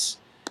bytes,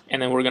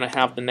 and then we're going to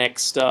have the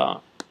next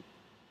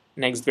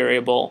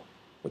variable,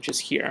 which is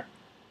here.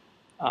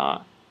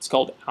 It's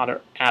called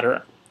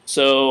adder.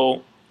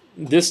 So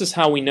this is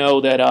how we know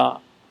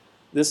that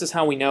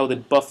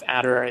buff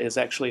adder is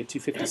actually a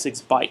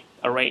 256 byte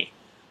array,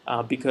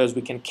 because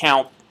we can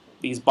count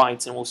these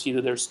bytes and we'll see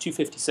that there's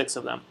 256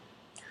 of them.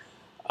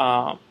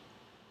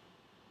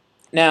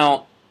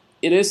 Now,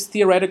 it is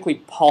theoretically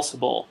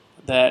possible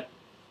that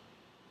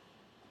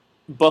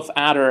buff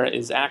adder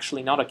is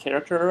actually not a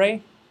character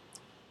array.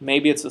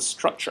 Maybe it's a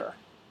structure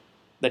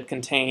that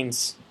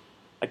contains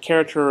a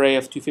character array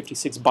of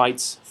 256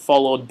 bytes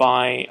followed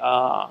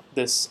by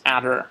this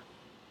adder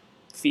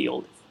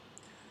field.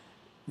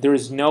 There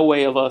is no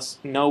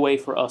way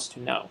for us to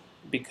know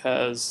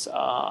because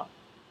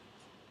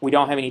we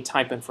don't have any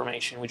type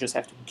information. We just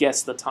have to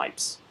guess the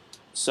types.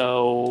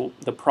 So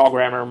the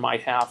programmer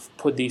might have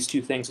put these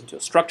two things into a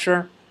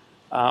structure,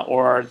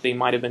 or they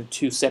might have been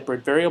two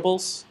separate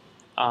variables.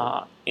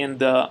 In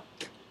the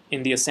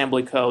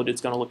assembly code,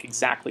 it's going to look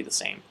exactly the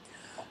same.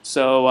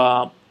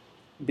 So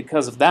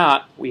because of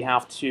that, we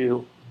have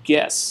to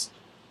guess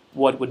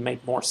what would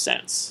make more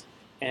sense.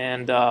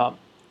 And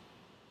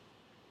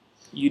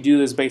you do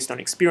this based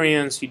on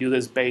experience. You do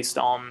this based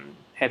on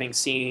having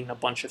seen a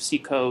bunch of C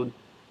code,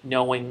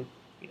 knowing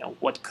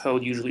what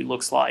code usually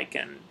looks like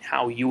and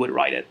how you would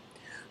write it.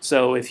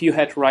 So if you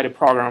had to write a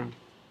program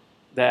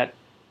that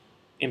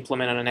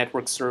implemented a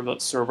network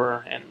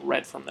server and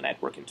read from the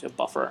network into a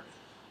buffer,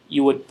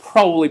 you would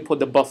probably put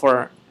the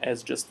buffer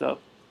as just a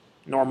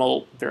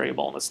normal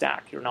variable in the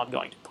stack. You're not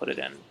going to put it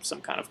in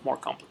some kind of more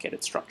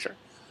complicated structure.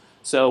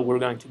 So we're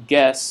going to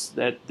guess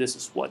that this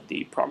is what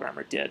the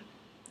programmer did,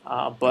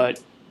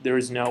 but there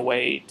is no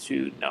way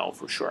to know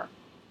for sure.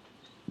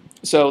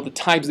 So the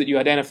types that you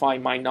identify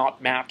might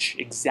not match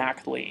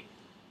exactly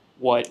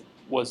what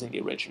was in the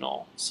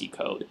original C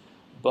code,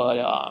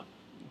 but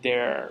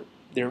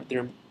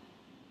the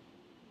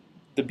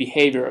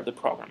behavior of the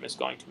program is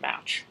going to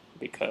match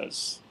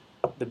because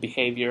the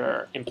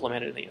behavior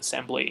implemented in the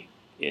assembly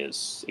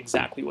is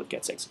exactly what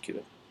gets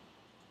executed.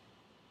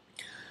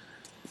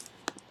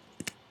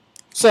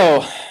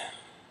 So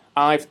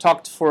I've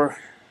talked for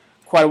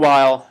quite a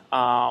while.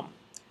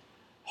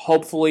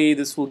 Hopefully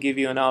this will give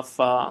you enough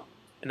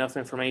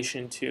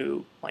information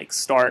to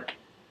start,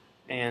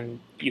 and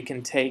you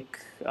can take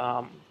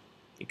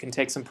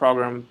some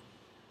program,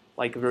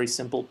 like a very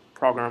simple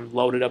program,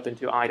 load it up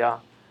into IDA,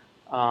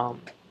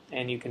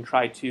 and you can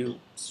try to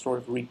sort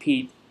of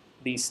repeat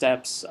these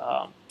steps,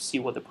 see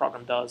what the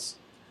program does.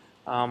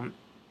 I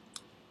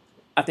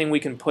think we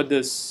can put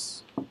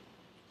this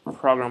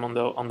program on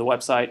the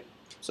website,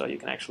 so you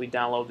can actually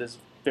download this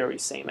very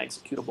same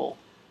executable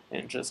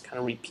and just kind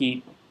of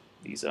repeat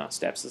these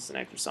steps as an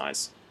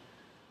exercise.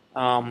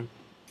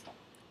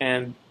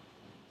 And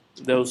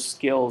those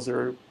skills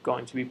are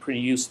going to be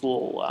pretty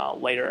useful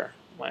later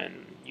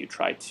when you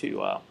try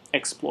to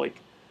exploit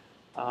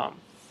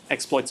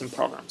some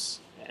programs,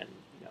 and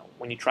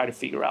when you try to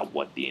figure out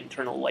what the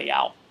internal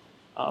layout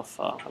of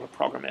a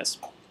program is.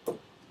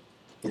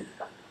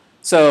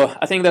 So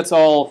I think that's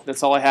all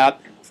I had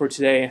for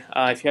today.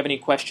 If you have any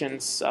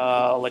questions,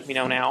 let me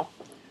know now.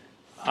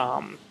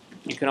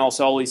 You can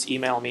also always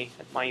email me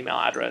at my email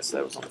address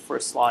that was on the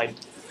first slide.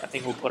 I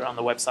think we'll put it on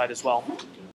the website as well.